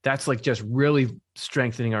 that's like just really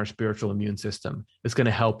strengthening our spiritual immune system. It's going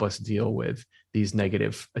to help us deal with these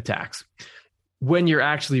negative attacks. When you're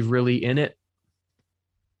actually really in it,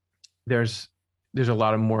 there's a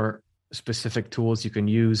lot of more specific tools you can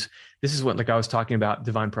use. This is what, like I was talking about,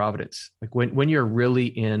 divine providence. Like when you're really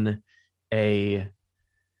in a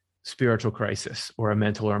spiritual crisis or a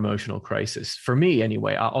mental or emotional crisis, for me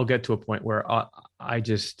anyway, I'll get to a point where I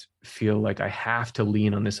just feel like I have to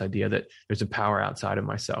lean on this idea that there's a power outside of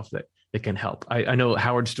myself that can help. I know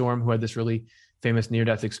Howard Storm, who had this really famous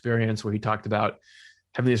near-death experience where he talked about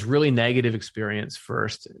having this really negative experience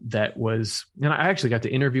first that was, and I actually got to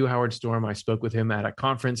interview Howard Storm. I spoke with him at a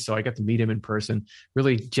conference, so I got to meet him in person.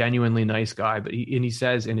 Really genuinely nice guy. But he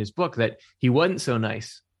says in his book that he wasn't so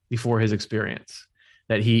nice before his experience,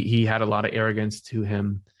 that he had a lot of arrogance to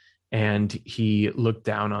him, and he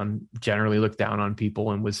generally looked down on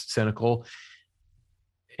people and was cynical.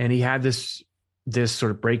 And he had this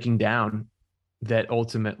sort of breaking down that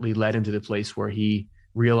ultimately led him to the place where he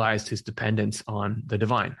realized his dependence on the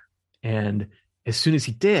divine. And as soon as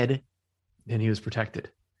he did, then he was protected,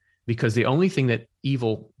 because the only thing that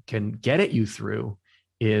evil can get at you through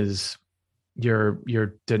is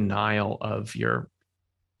your denial of your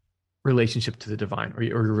relationship to the divine, or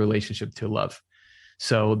your relationship to love.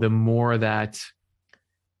 So the more that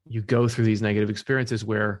you go through these negative experiences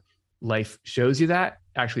where life shows you that,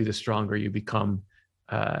 actually the stronger you become,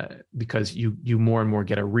 because you more and more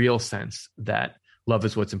get a real sense that love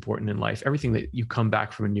is what's important in life. Everything that you come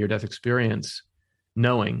back from a near-death experience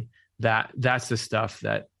knowing that's the stuff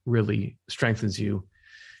that really strengthens you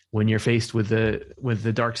when you're faced with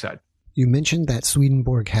the dark side. You mentioned that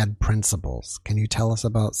Swedenborg had principles. Can you tell us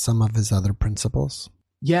about some of his other principles?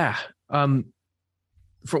 Yeah.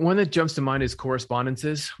 For one that jumps to mind is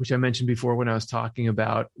correspondences, which I mentioned before when I was talking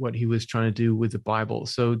about what he was trying to do with the Bible.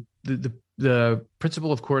 So the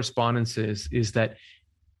principle of correspondences is that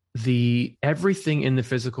everything in the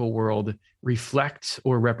physical world reflects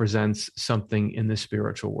or represents something in the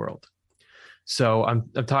spiritual world. So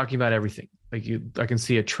I'm talking about everything. Like I can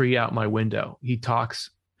see a tree out my window. He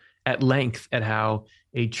talks at length at how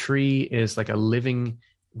a tree is like a living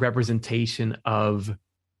representation of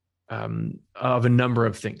a number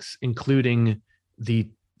of things, including the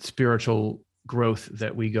spiritual growth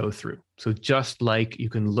that we go through. So just like you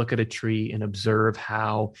can look at a tree and observe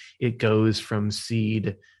how it goes from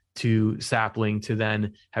seed to sapling to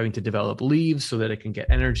then having to develop leaves so that it can get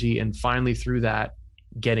energy, and finally through that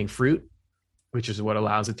getting fruit, which is what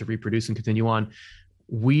allows it to reproduce and continue on.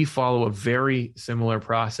 We follow a very similar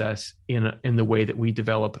process in the way that we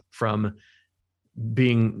develop from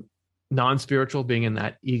being non-spiritual, being in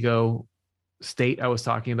that ego state I was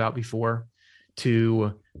talking about before,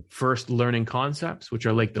 to first learning concepts, which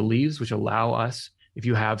are like the leaves, which allow us, if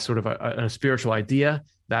you have sort of a spiritual idea,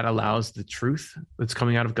 that allows the truth that's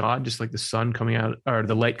coming out of God, just like the sun coming out, or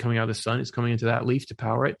the light coming out of the sun is coming into that leaf to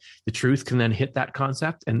power it. The truth can then hit that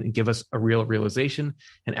concept and give us a real realization.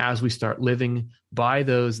 And as we start living by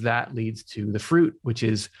those, that leads to the fruit, which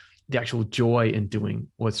is the actual joy in doing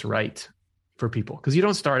what's right for people. Because you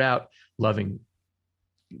don't start out loving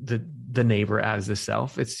the neighbor as the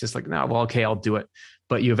self. It's just like, no, well, okay, I'll do it.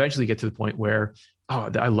 But you eventually get to the point where, oh,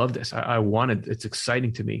 I love this. I want it. It's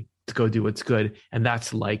exciting to me to go do what's good. And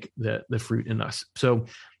that's like the fruit in us. So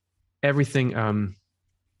everything,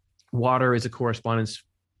 water is a correspondence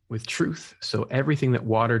with truth. So everything that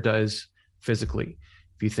water does physically,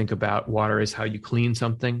 if you think about water is how you clean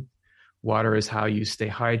something, Water is how you stay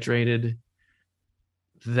hydrated.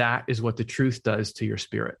 That is what the truth does to your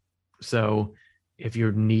spirit. So if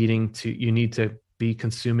you need to be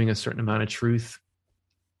consuming a certain amount of truth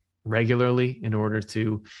regularly in order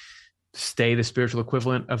to stay the spiritual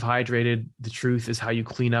equivalent of hydrated. The truth is how you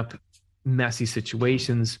clean up messy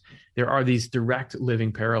situations. There are these direct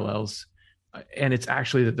living parallels, and it's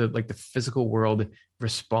actually that the physical world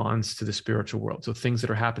responds to the spiritual world. So things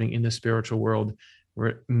that are happening in the spiritual world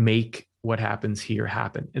make what happens here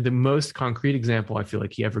happen. And the most concrete example I feel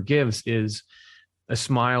like he ever gives is a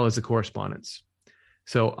smile as a correspondence.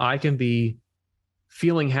 So I can be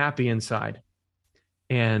feeling happy inside,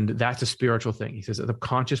 and that's a spiritual thing. He says that the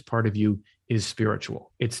conscious part of you is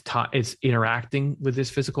spiritual. It's interacting with this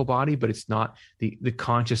physical body, but it's not the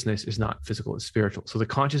consciousness is not physical, it's spiritual. So the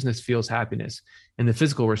consciousness feels happiness, and the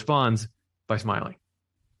physical responds by smiling.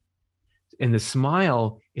 And the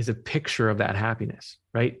smile is a picture of that happiness,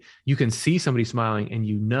 right? You can see somebody smiling and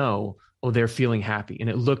you know, oh, they're feeling happy, and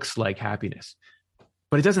it looks like happiness.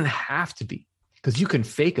 But it doesn't have to be, because you can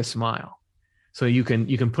fake a smile. So you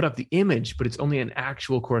can put up the image, but it's only an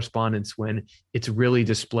actual correspondence when it's really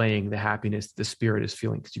displaying the happiness the spirit is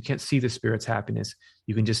feeling, because you can't see the spirit's happiness.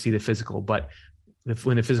 You can just see the physical. But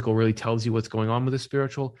when the physical really tells you what's going on with the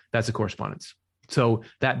spiritual, that's a correspondence. So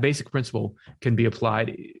that basic principle can be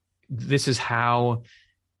applied. This is how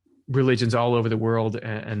religions all over the world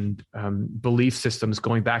and belief systems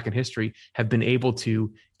going back in history have been able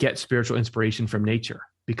to get spiritual inspiration from nature,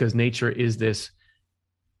 because nature is this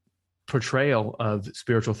portrayal of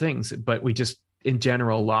spiritual things, but we just in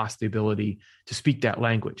general lost the ability to speak that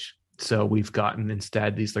language. So we've gotten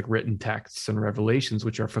instead these like written texts and revelations,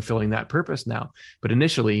 which are fulfilling that purpose now. But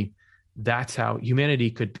initially, that's how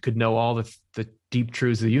humanity could know all the deep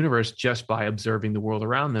truths of the universe just by observing the world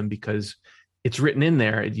around them, because it's written in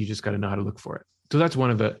there. You just got to know how to look for it. So that's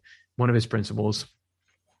one of his principles.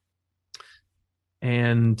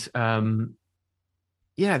 And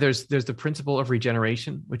there's the principle of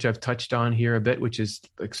regeneration, which I've touched on here a bit, which is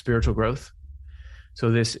like spiritual growth.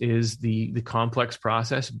 So this is the complex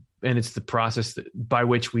process, and it's the process by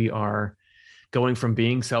which we are going from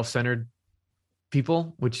being self-centered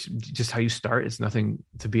people, which just how you start. It's nothing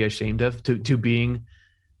to be ashamed of, to being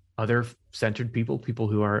other-centered people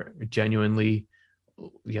who are genuinely,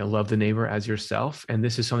 love the neighbor as yourself. And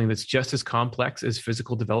this is something that's just as complex as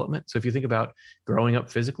physical development. So if you think about growing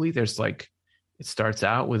up physically, there's it starts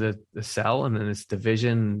out with a cell, and then it's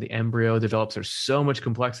division, the embryo develops. There's so much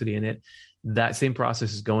complexity in it. That same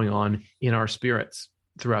process is going on in our spirits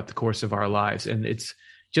throughout the course of our lives. And it's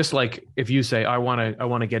just like if you say, I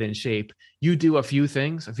want to get in shape, you do a few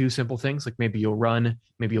simple things, like maybe you'll run,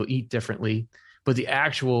 maybe you'll eat differently, but the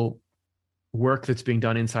actual work that's being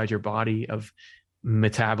done inside your body of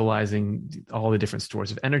metabolizing all the different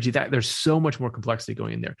stores of energy, that there's so much more complexity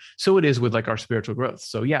going in there. So it is with like our spiritual growth.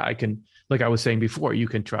 So yeah, I can, like I was saying before, you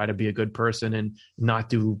can try to be a good person and not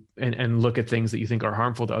do and look at things that you think are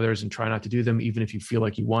harmful to others and try not to do them, even if you feel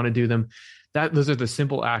like you want to do them. Those are the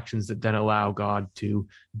simple actions that then allow God to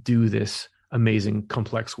do this amazing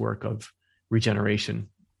complex work of regeneration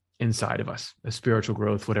inside of us, a spiritual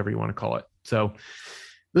growth, whatever you want to call it. So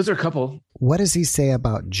those are a couple. What does he say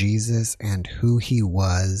about Jesus and who he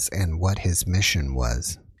was and what his mission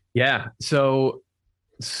was? Yeah. So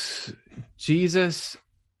Jesus,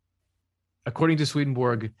 according to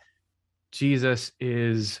Swedenborg, Jesus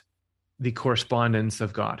is the correspondence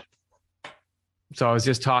of God. So I was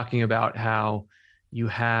just talking about how you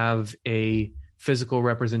have a physical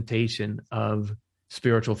representation of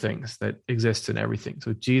spiritual things that exists in everything.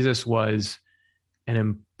 So Jesus was an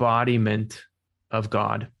embodiment of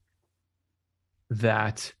God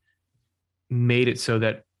that made it so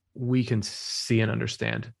that we can see and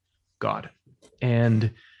understand God.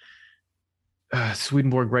 And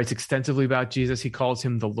Swedenborg writes extensively about Jesus. He calls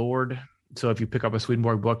him the Lord. So if you pick up a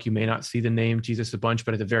Swedenborg book, you may not see the name Jesus a bunch,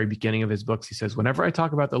 but at the very beginning of his books, he says, whenever I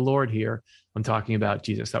talk about the Lord here, I'm talking about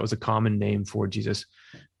Jesus. That was a common name for Jesus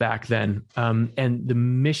back then. And the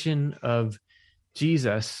mission of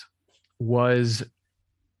Jesus was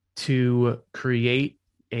to create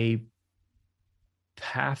a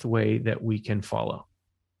pathway that we can follow,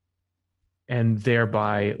 and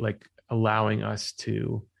thereby like allowing us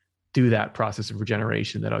to do that process of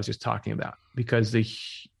regeneration that I was just talking about. Because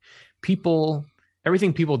everything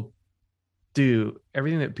that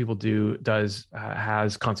people do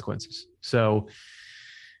has consequences. So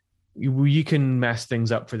you can mess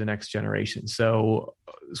things up for the next generation. So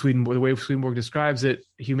the way Swedenborg describes it,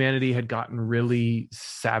 humanity had gotten really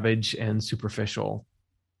savage and superficial,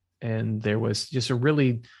 and there was just a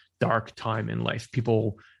really dark time in life.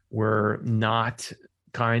 People were not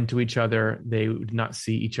kind to each other. They would not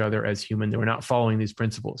see each other as human. They were not following these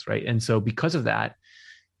principles, right? And so because of that,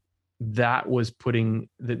 that was putting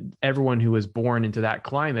everyone who was born into that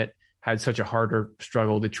climate had such a harder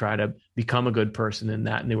struggle to try to become a good person in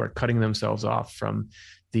that. And they were cutting themselves off from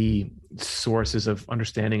the sources of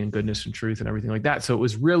understanding and goodness and truth and everything like that. So it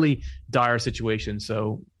was really dire situation.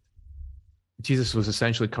 So Jesus was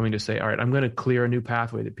essentially coming to say, all right, I'm going to clear a new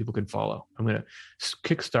pathway that people can follow. I'm going to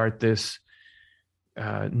kickstart this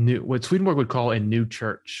new, what Swedenborg would call a new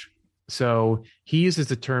church. So he uses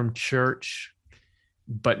the term church,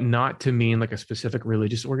 but not to mean like a specific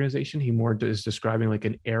religious organization. He more is describing like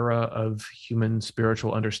an era of human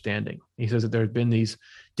spiritual understanding. He says that there have been these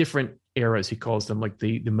different eras. He calls them like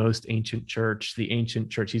the most ancient church, the ancient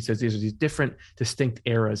church. He says these are these different distinct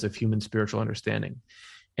eras of human spiritual understanding.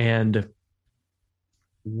 And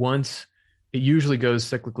once it usually goes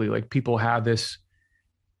cyclically, like people have this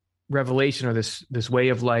revelation or this way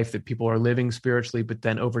of life that people are living spiritually, but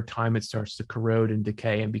then over time it starts to corrode and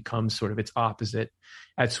decay and becomes sort of its opposite.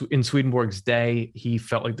 In Swedenborg's day, he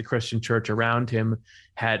felt like the Christian church around him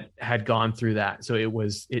had gone through that. So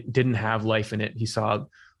it didn't have life in it. He saw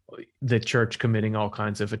the church committing all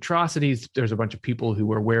kinds of atrocities. There's a bunch of people who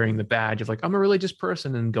were wearing the badge of like, I'm a religious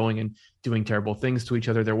person, and going and doing terrible things to each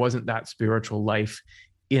other. There wasn't that spiritual life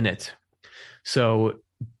in it. So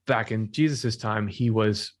back in Jesus's time, he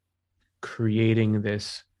was creating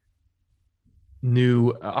this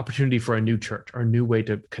new opportunity for a new church or a new way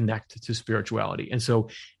to connect to spirituality. And so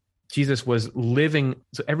Jesus was living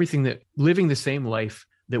the same life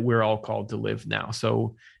that we're all called to live now.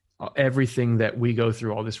 So everything that we go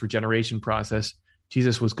through, all this regeneration process,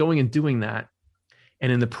 Jesus was going and doing that.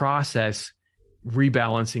 And in the process,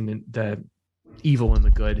 rebalancing the evil and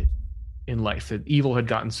the good in life. That evil had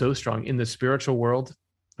gotten so strong in the spiritual world.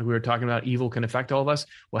 Like we were talking about, evil can affect all of us.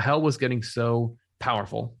 Well, hell was getting so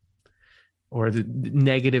powerful, or the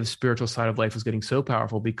negative spiritual side of life was getting so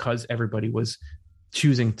powerful because everybody was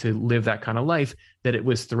choosing to live that kind of life, that it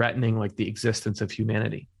was threatening like the existence of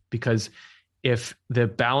humanity. Because if the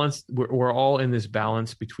balance, we're all in this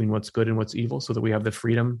balance between what's good and what's evil, so that we have the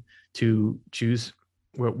freedom to choose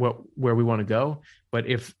where we want to go. But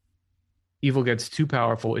if evil gets too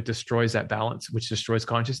powerful, it destroys that balance, which destroys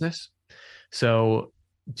consciousness. So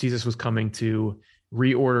Jesus was coming to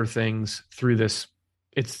reorder things through this.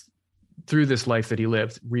 It's through this life that he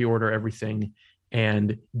lived, reorder everything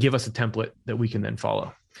and give us a template that we can then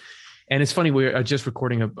follow. And it's funny, we're just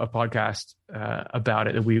recording a podcast about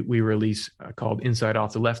it that we release called Inside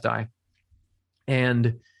Off the Left Eye.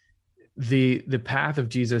 And the path of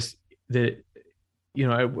Jesus, that, you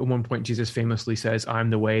know, at one point Jesus famously says,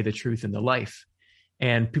 I'm the way, the truth, and the life.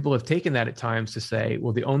 And people have taken that at times to say,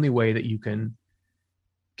 well, the only way that you can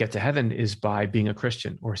get to heaven is by being a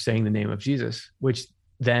Christian or saying the name of Jesus, which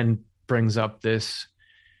then brings up this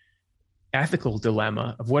ethical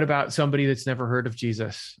dilemma of what about somebody that's never heard of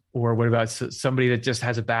Jesus, or what about somebody that just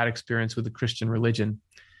has a bad experience with the Christian religion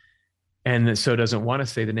and so doesn't want to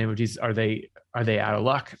say the name of Jesus? Are they out of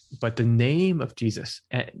luck? But the name of Jesus,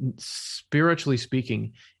 spiritually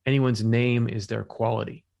speaking, anyone's name is their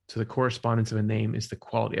quality. So the correspondence of a name is the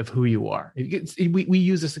quality of who you are. We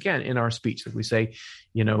use this again in our speech. Like we say,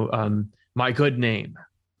 you know, my good name.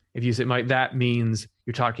 If you say that means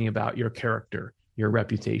you're talking about your character, your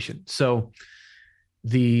reputation. So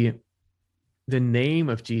the name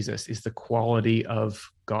of Jesus is the quality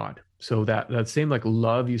of God. So that same like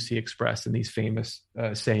love you see expressed in these famous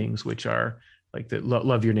sayings, which are like the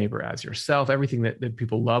love your neighbor as yourself, everything that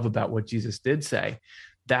people love about what Jesus did say,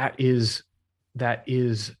 that is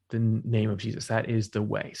the name of Jesus. That is the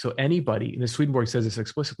way. So anybody, and Swedenborg says this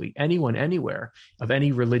explicitly, anyone, anywhere, of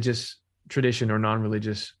any religious tradition or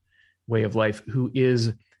non-religious way of life, who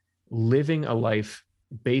is living a life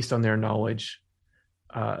based on their knowledge,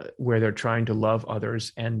 where they're trying to love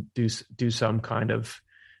others and do some kind of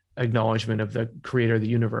acknowledgement of the creator of the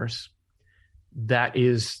universe, that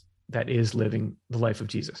is living the life of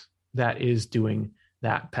Jesus. That is doing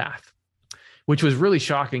that path, which was really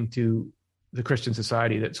shocking to the Christian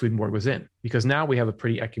society that Swedenborg was in, because now we have a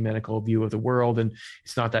pretty ecumenical view of the world, and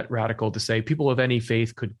it's not that radical to say people of any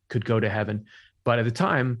faith could go to heaven. But at the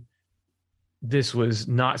time, this was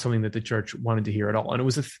not something that the church wanted to hear at all. And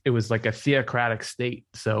it was like a theocratic state.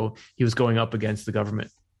 So he was going up against the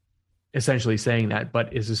government, essentially saying that.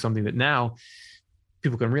 But is this something that now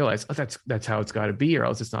people can realize, oh, that's how it's got to be, or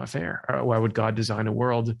else it's not fair? Or why would God design a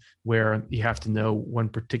world where you have to know one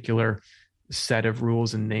particular set of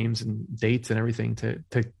rules and names and dates and everything to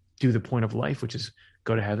do the point of life, which is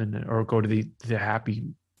go to heaven or go to the happy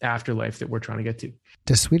afterlife that we're trying to get to.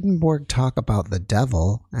 Does Swedenborg talk about the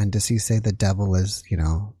devil, and does he say the devil is,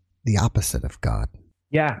 the opposite of God?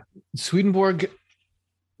 Yeah. Swedenborg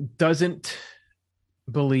doesn't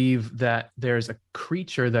believe that there's a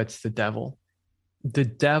creature that's the devil. The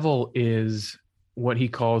devil is what he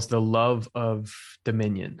calls the love of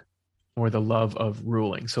dominion, or the love of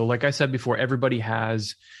ruling. So like I said before, everybody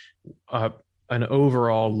has an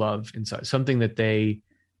overall love inside, something that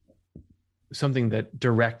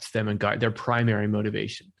directs them and guide their primary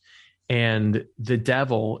motivation. And the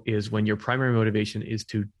devil is when your primary motivation is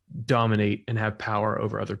to dominate and have power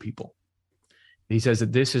over other people. He says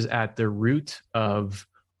that this is at the root of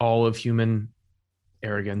all of human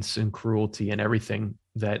arrogance and cruelty and everything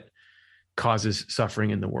that causes suffering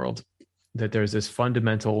in the world, that there's this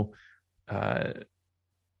fundamental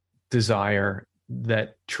desire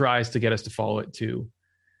that tries to get us to follow it, to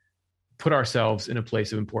put ourselves in a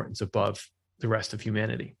place of importance above the rest of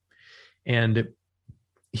humanity. And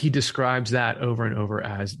he describes that over and over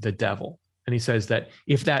as the devil. And he says that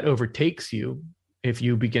if that overtakes you, if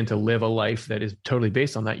you begin to live a life that is totally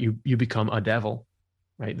based on that, you become a devil,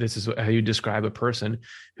 right? This is how you describe a person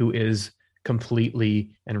who is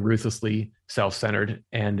completely and ruthlessly self-centered.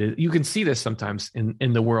 And you can see this sometimes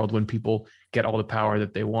in the world when people get all the power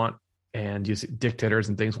that they want, and you see dictators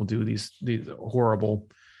and things will do these horrible,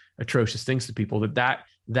 atrocious things to people,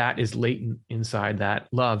 that is latent inside that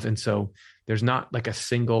love. And so there's not like a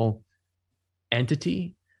single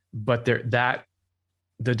entity, but the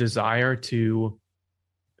desire to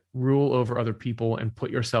rule over other people and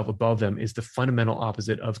put yourself above them is the fundamental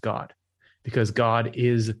opposite of God, because God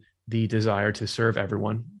is the desire to serve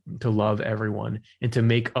everyone, to love everyone, and to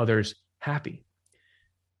make others happy.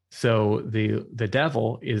 So the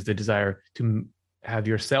devil is the desire to have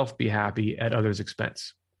yourself be happy at others'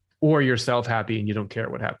 expense, or yourself happy and you don't care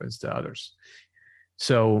what happens to others.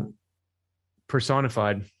 So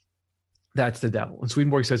personified, that's the devil. And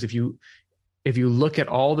Swedenborg says if you look at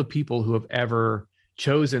all the people who have ever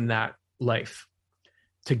chosen that life,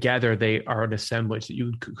 together they are an assemblage that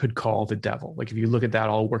you could call the devil. Like if you look at that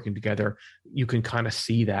all working together, you can kind of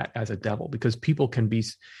see that as a devil, because people can be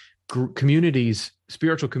communities,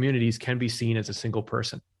 spiritual communities can be seen as a single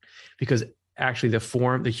person, because actually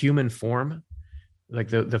the human form, like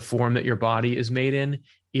the form that your body is made in,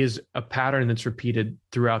 is a pattern that's repeated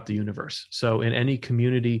throughout the universe. So in any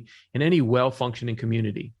community, in any well-functioning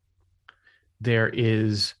community, there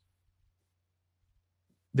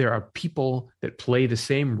are people that play the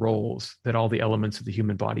same roles that all the elements of the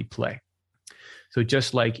human body play. So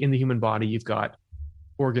just like in the human body, you've got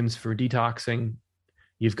organs for detoxing,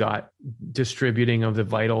 you've got distributing of the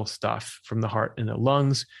vital stuff from the heart and the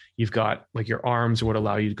lungs, you've got like your arms, what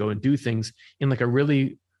allow you to go and do things. In like a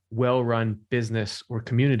really well-run business or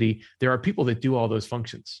community, there are people that do all those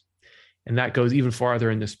functions. And that goes even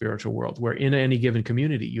farther in the spiritual world, where in any given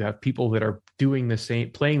community, you have people that are doing the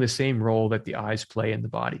same, playing the same role that the eyes play in the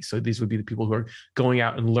body. So these would be the people who are going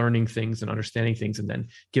out and learning things and understanding things and then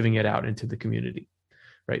giving it out into the community,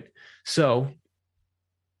 right? So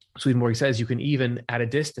Swedenborg says you can even at a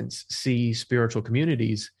distance see spiritual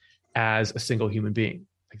communities as a single human being.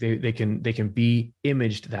 Like they can be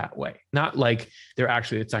imaged that way. Not like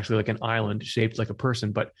it's actually like an island shaped like a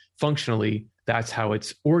person, but functionally that's how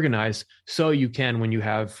it's organized. So you can, when you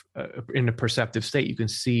have in a perceptive state, you can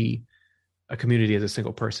see a community as a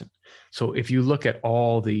single person. So if you look at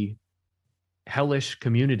all the hellish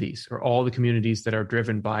communities, or all the communities that are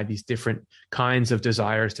driven by these different kinds of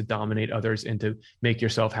desires to dominate others and to make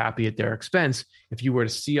yourself happy at their expense, if you were to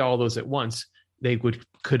see all those at once, they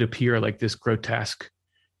could appear like this grotesque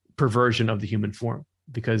perversion of the human form,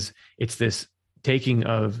 because it's this taking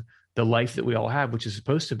of the life that we all have, which is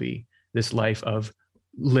supposed to be this life of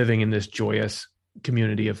living in this joyous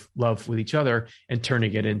community of love with each other, and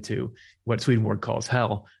turning it into what Swedenborg calls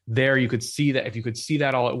hell. There you could see that. If you could see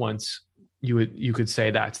that all at once, you could say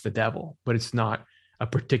that's the devil, but it's not a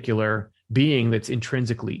particular being that's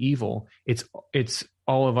intrinsically evil. It's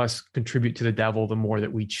all of us contribute to the devil the more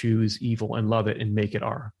that we choose evil and love it and make it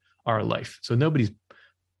our life. So nobody's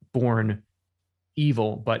born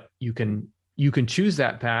evil, but you can choose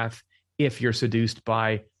that path if you're seduced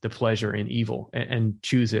by the pleasure in evil, and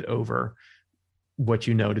choose it over what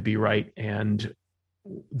you know to be right and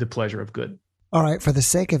the pleasure of good. All right, for the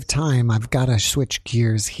sake of time, I've got to switch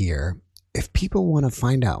gears here. If people want to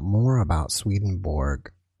find out more about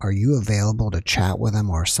Swedenborg, are you available to chat with them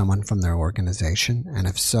or someone from their organization? And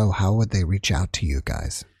if so, how would they reach out to you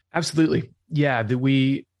guys? Absolutely. Yeah,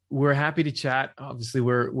 we're happy to chat. Obviously,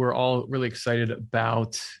 we're all really excited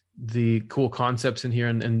about the cool concepts in here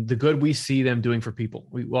and the good we see them doing for people.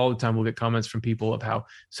 We all the time we'll get comments from people of how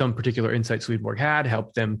some particular insight Swedenborg had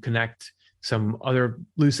helped them connect some other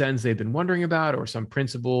loose ends they've been wondering about, or some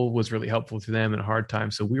principle was really helpful to them in a hard time.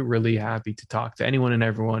 So we're really happy to talk to anyone and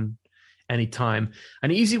everyone anytime. An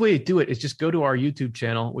easy way to do it is just go to our YouTube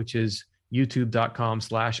channel, which is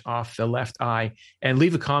youtube.com/offtheLeftEye, and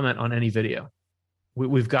leave a comment on any video.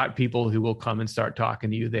 We've got people who will come and start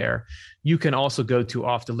talking to you there. You can also go to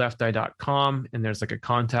offtheLeftEye.com, and there's like a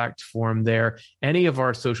contact form there. Any of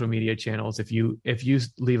our social media channels, if you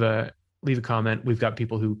leave a comment, we've got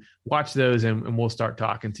people who watch those, and we'll start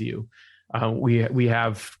talking to you. We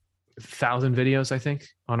have 1,000 videos, I think,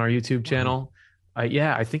 on our YouTube channel.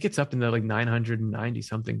 Yeah, I think it's up in the like 990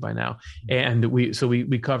 something by now. And we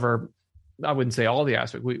cover, I wouldn't say all the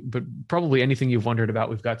aspects, but probably anything you've wondered about,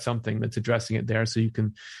 we've got something that's addressing it there. So you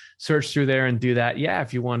can search through there and do that. Yeah,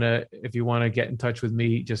 if you want to get in touch with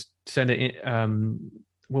me, just send it in.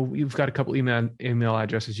 Well, you've got a couple email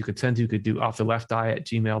addresses you could send to. You could do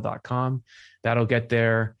offtheLeftEye@gmail.com. That'll get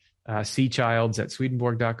there.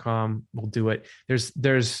 cchilds@swedenborg.com. We'll do it.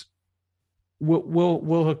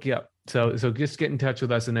 We'll hook you up. So just get in touch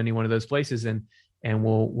with us in any one of those places, and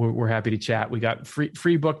we're happy to chat. We got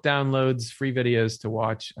free book downloads, free videos to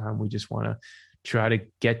watch. We just want to try to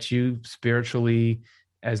get you spiritually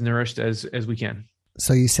as nourished as we can.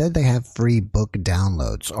 So you said they have free book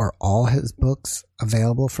downloads. Are all his books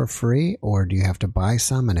available for free, or do you have to buy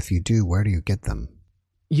some? And if you do, where do you get them?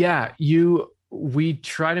 Yeah, we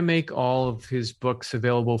try to make all of his books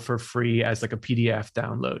available for free as like a PDF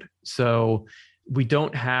download. So we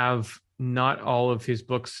don't have, not all of his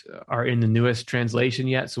books are in the newest translation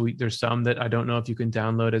yet. So there's some that I don't know if you can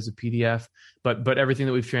download as a PDF, but everything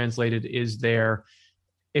that we've translated is there.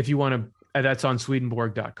 If you want to, that's on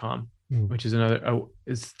Swedenborg.com. Which is another,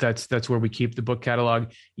 that's where we keep the book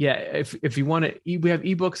catalog. Yeah, if you want to, we have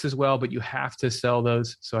ebooks as well, but you have to sell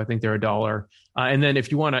those. So I think they're $1. And then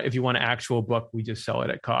if you want an actual book, we just sell it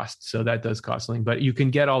at cost. So that does cost something, but you can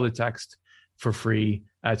get all the text for free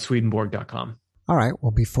at Swedenborg.com. All right.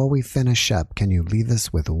 Well, before we finish up, can you leave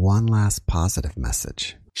us with one last positive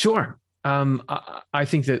message? Sure. I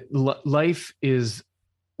think that life is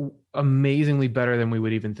amazingly better than we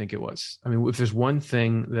would even think it was. I mean, if there's one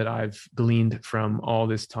thing that I've gleaned from all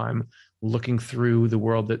this time looking through the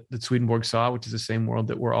world that Swedenborg saw, which is the same world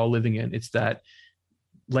that we're all living in, it's that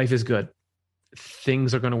life is good.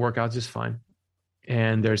 Things are going to work out just fine.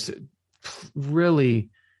 And there's really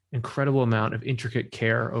incredible amount of intricate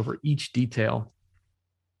care over each detail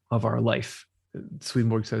of our life.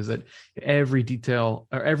 Swedenborg says that every detail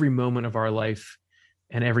or every moment of our life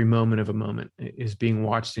and every moment of a moment is being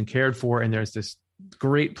watched and cared for. And there's this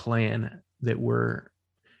great plan that we're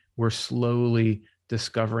slowly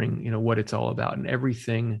discovering, what it's all about. And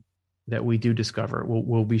everything that we do discover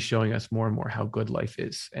will be showing us more and more how good life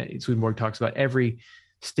is. And Swedenborg talks about every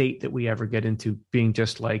state that we ever get into being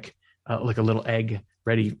just like a little egg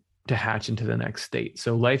ready to hatch into the next state.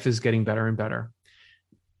 So life is getting better and better.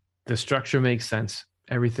 The structure makes sense.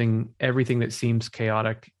 Everything that seems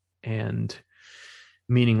chaotic and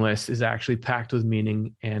meaningless is actually packed with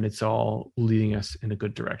meaning, and it's all leading us in a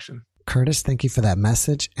good direction. Curtis, thank you for that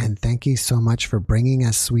message, and thank you so much for bringing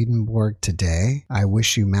us Swedenborg today. I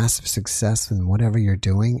wish you massive success in whatever you're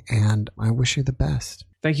doing, and I wish you the best.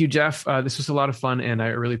 Thank you, Jeff. This was a lot of fun, and I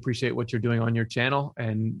really appreciate what you're doing on your channel,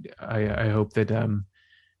 and I hope that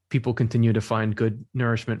people continue to find good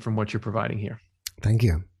nourishment from what you're providing here. Thank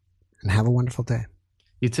you, and have a wonderful day.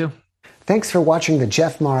 You too. Thanks for watching the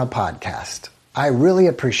Jeff Mara podcast. I really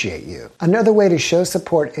appreciate you. Another way to show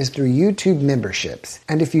support is through YouTube memberships.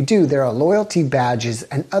 And if you do, there are loyalty badges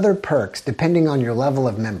and other perks depending on your level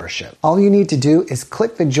of membership. All you need to do is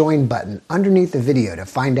click the join button underneath the video to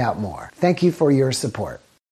find out more. Thank you for your support.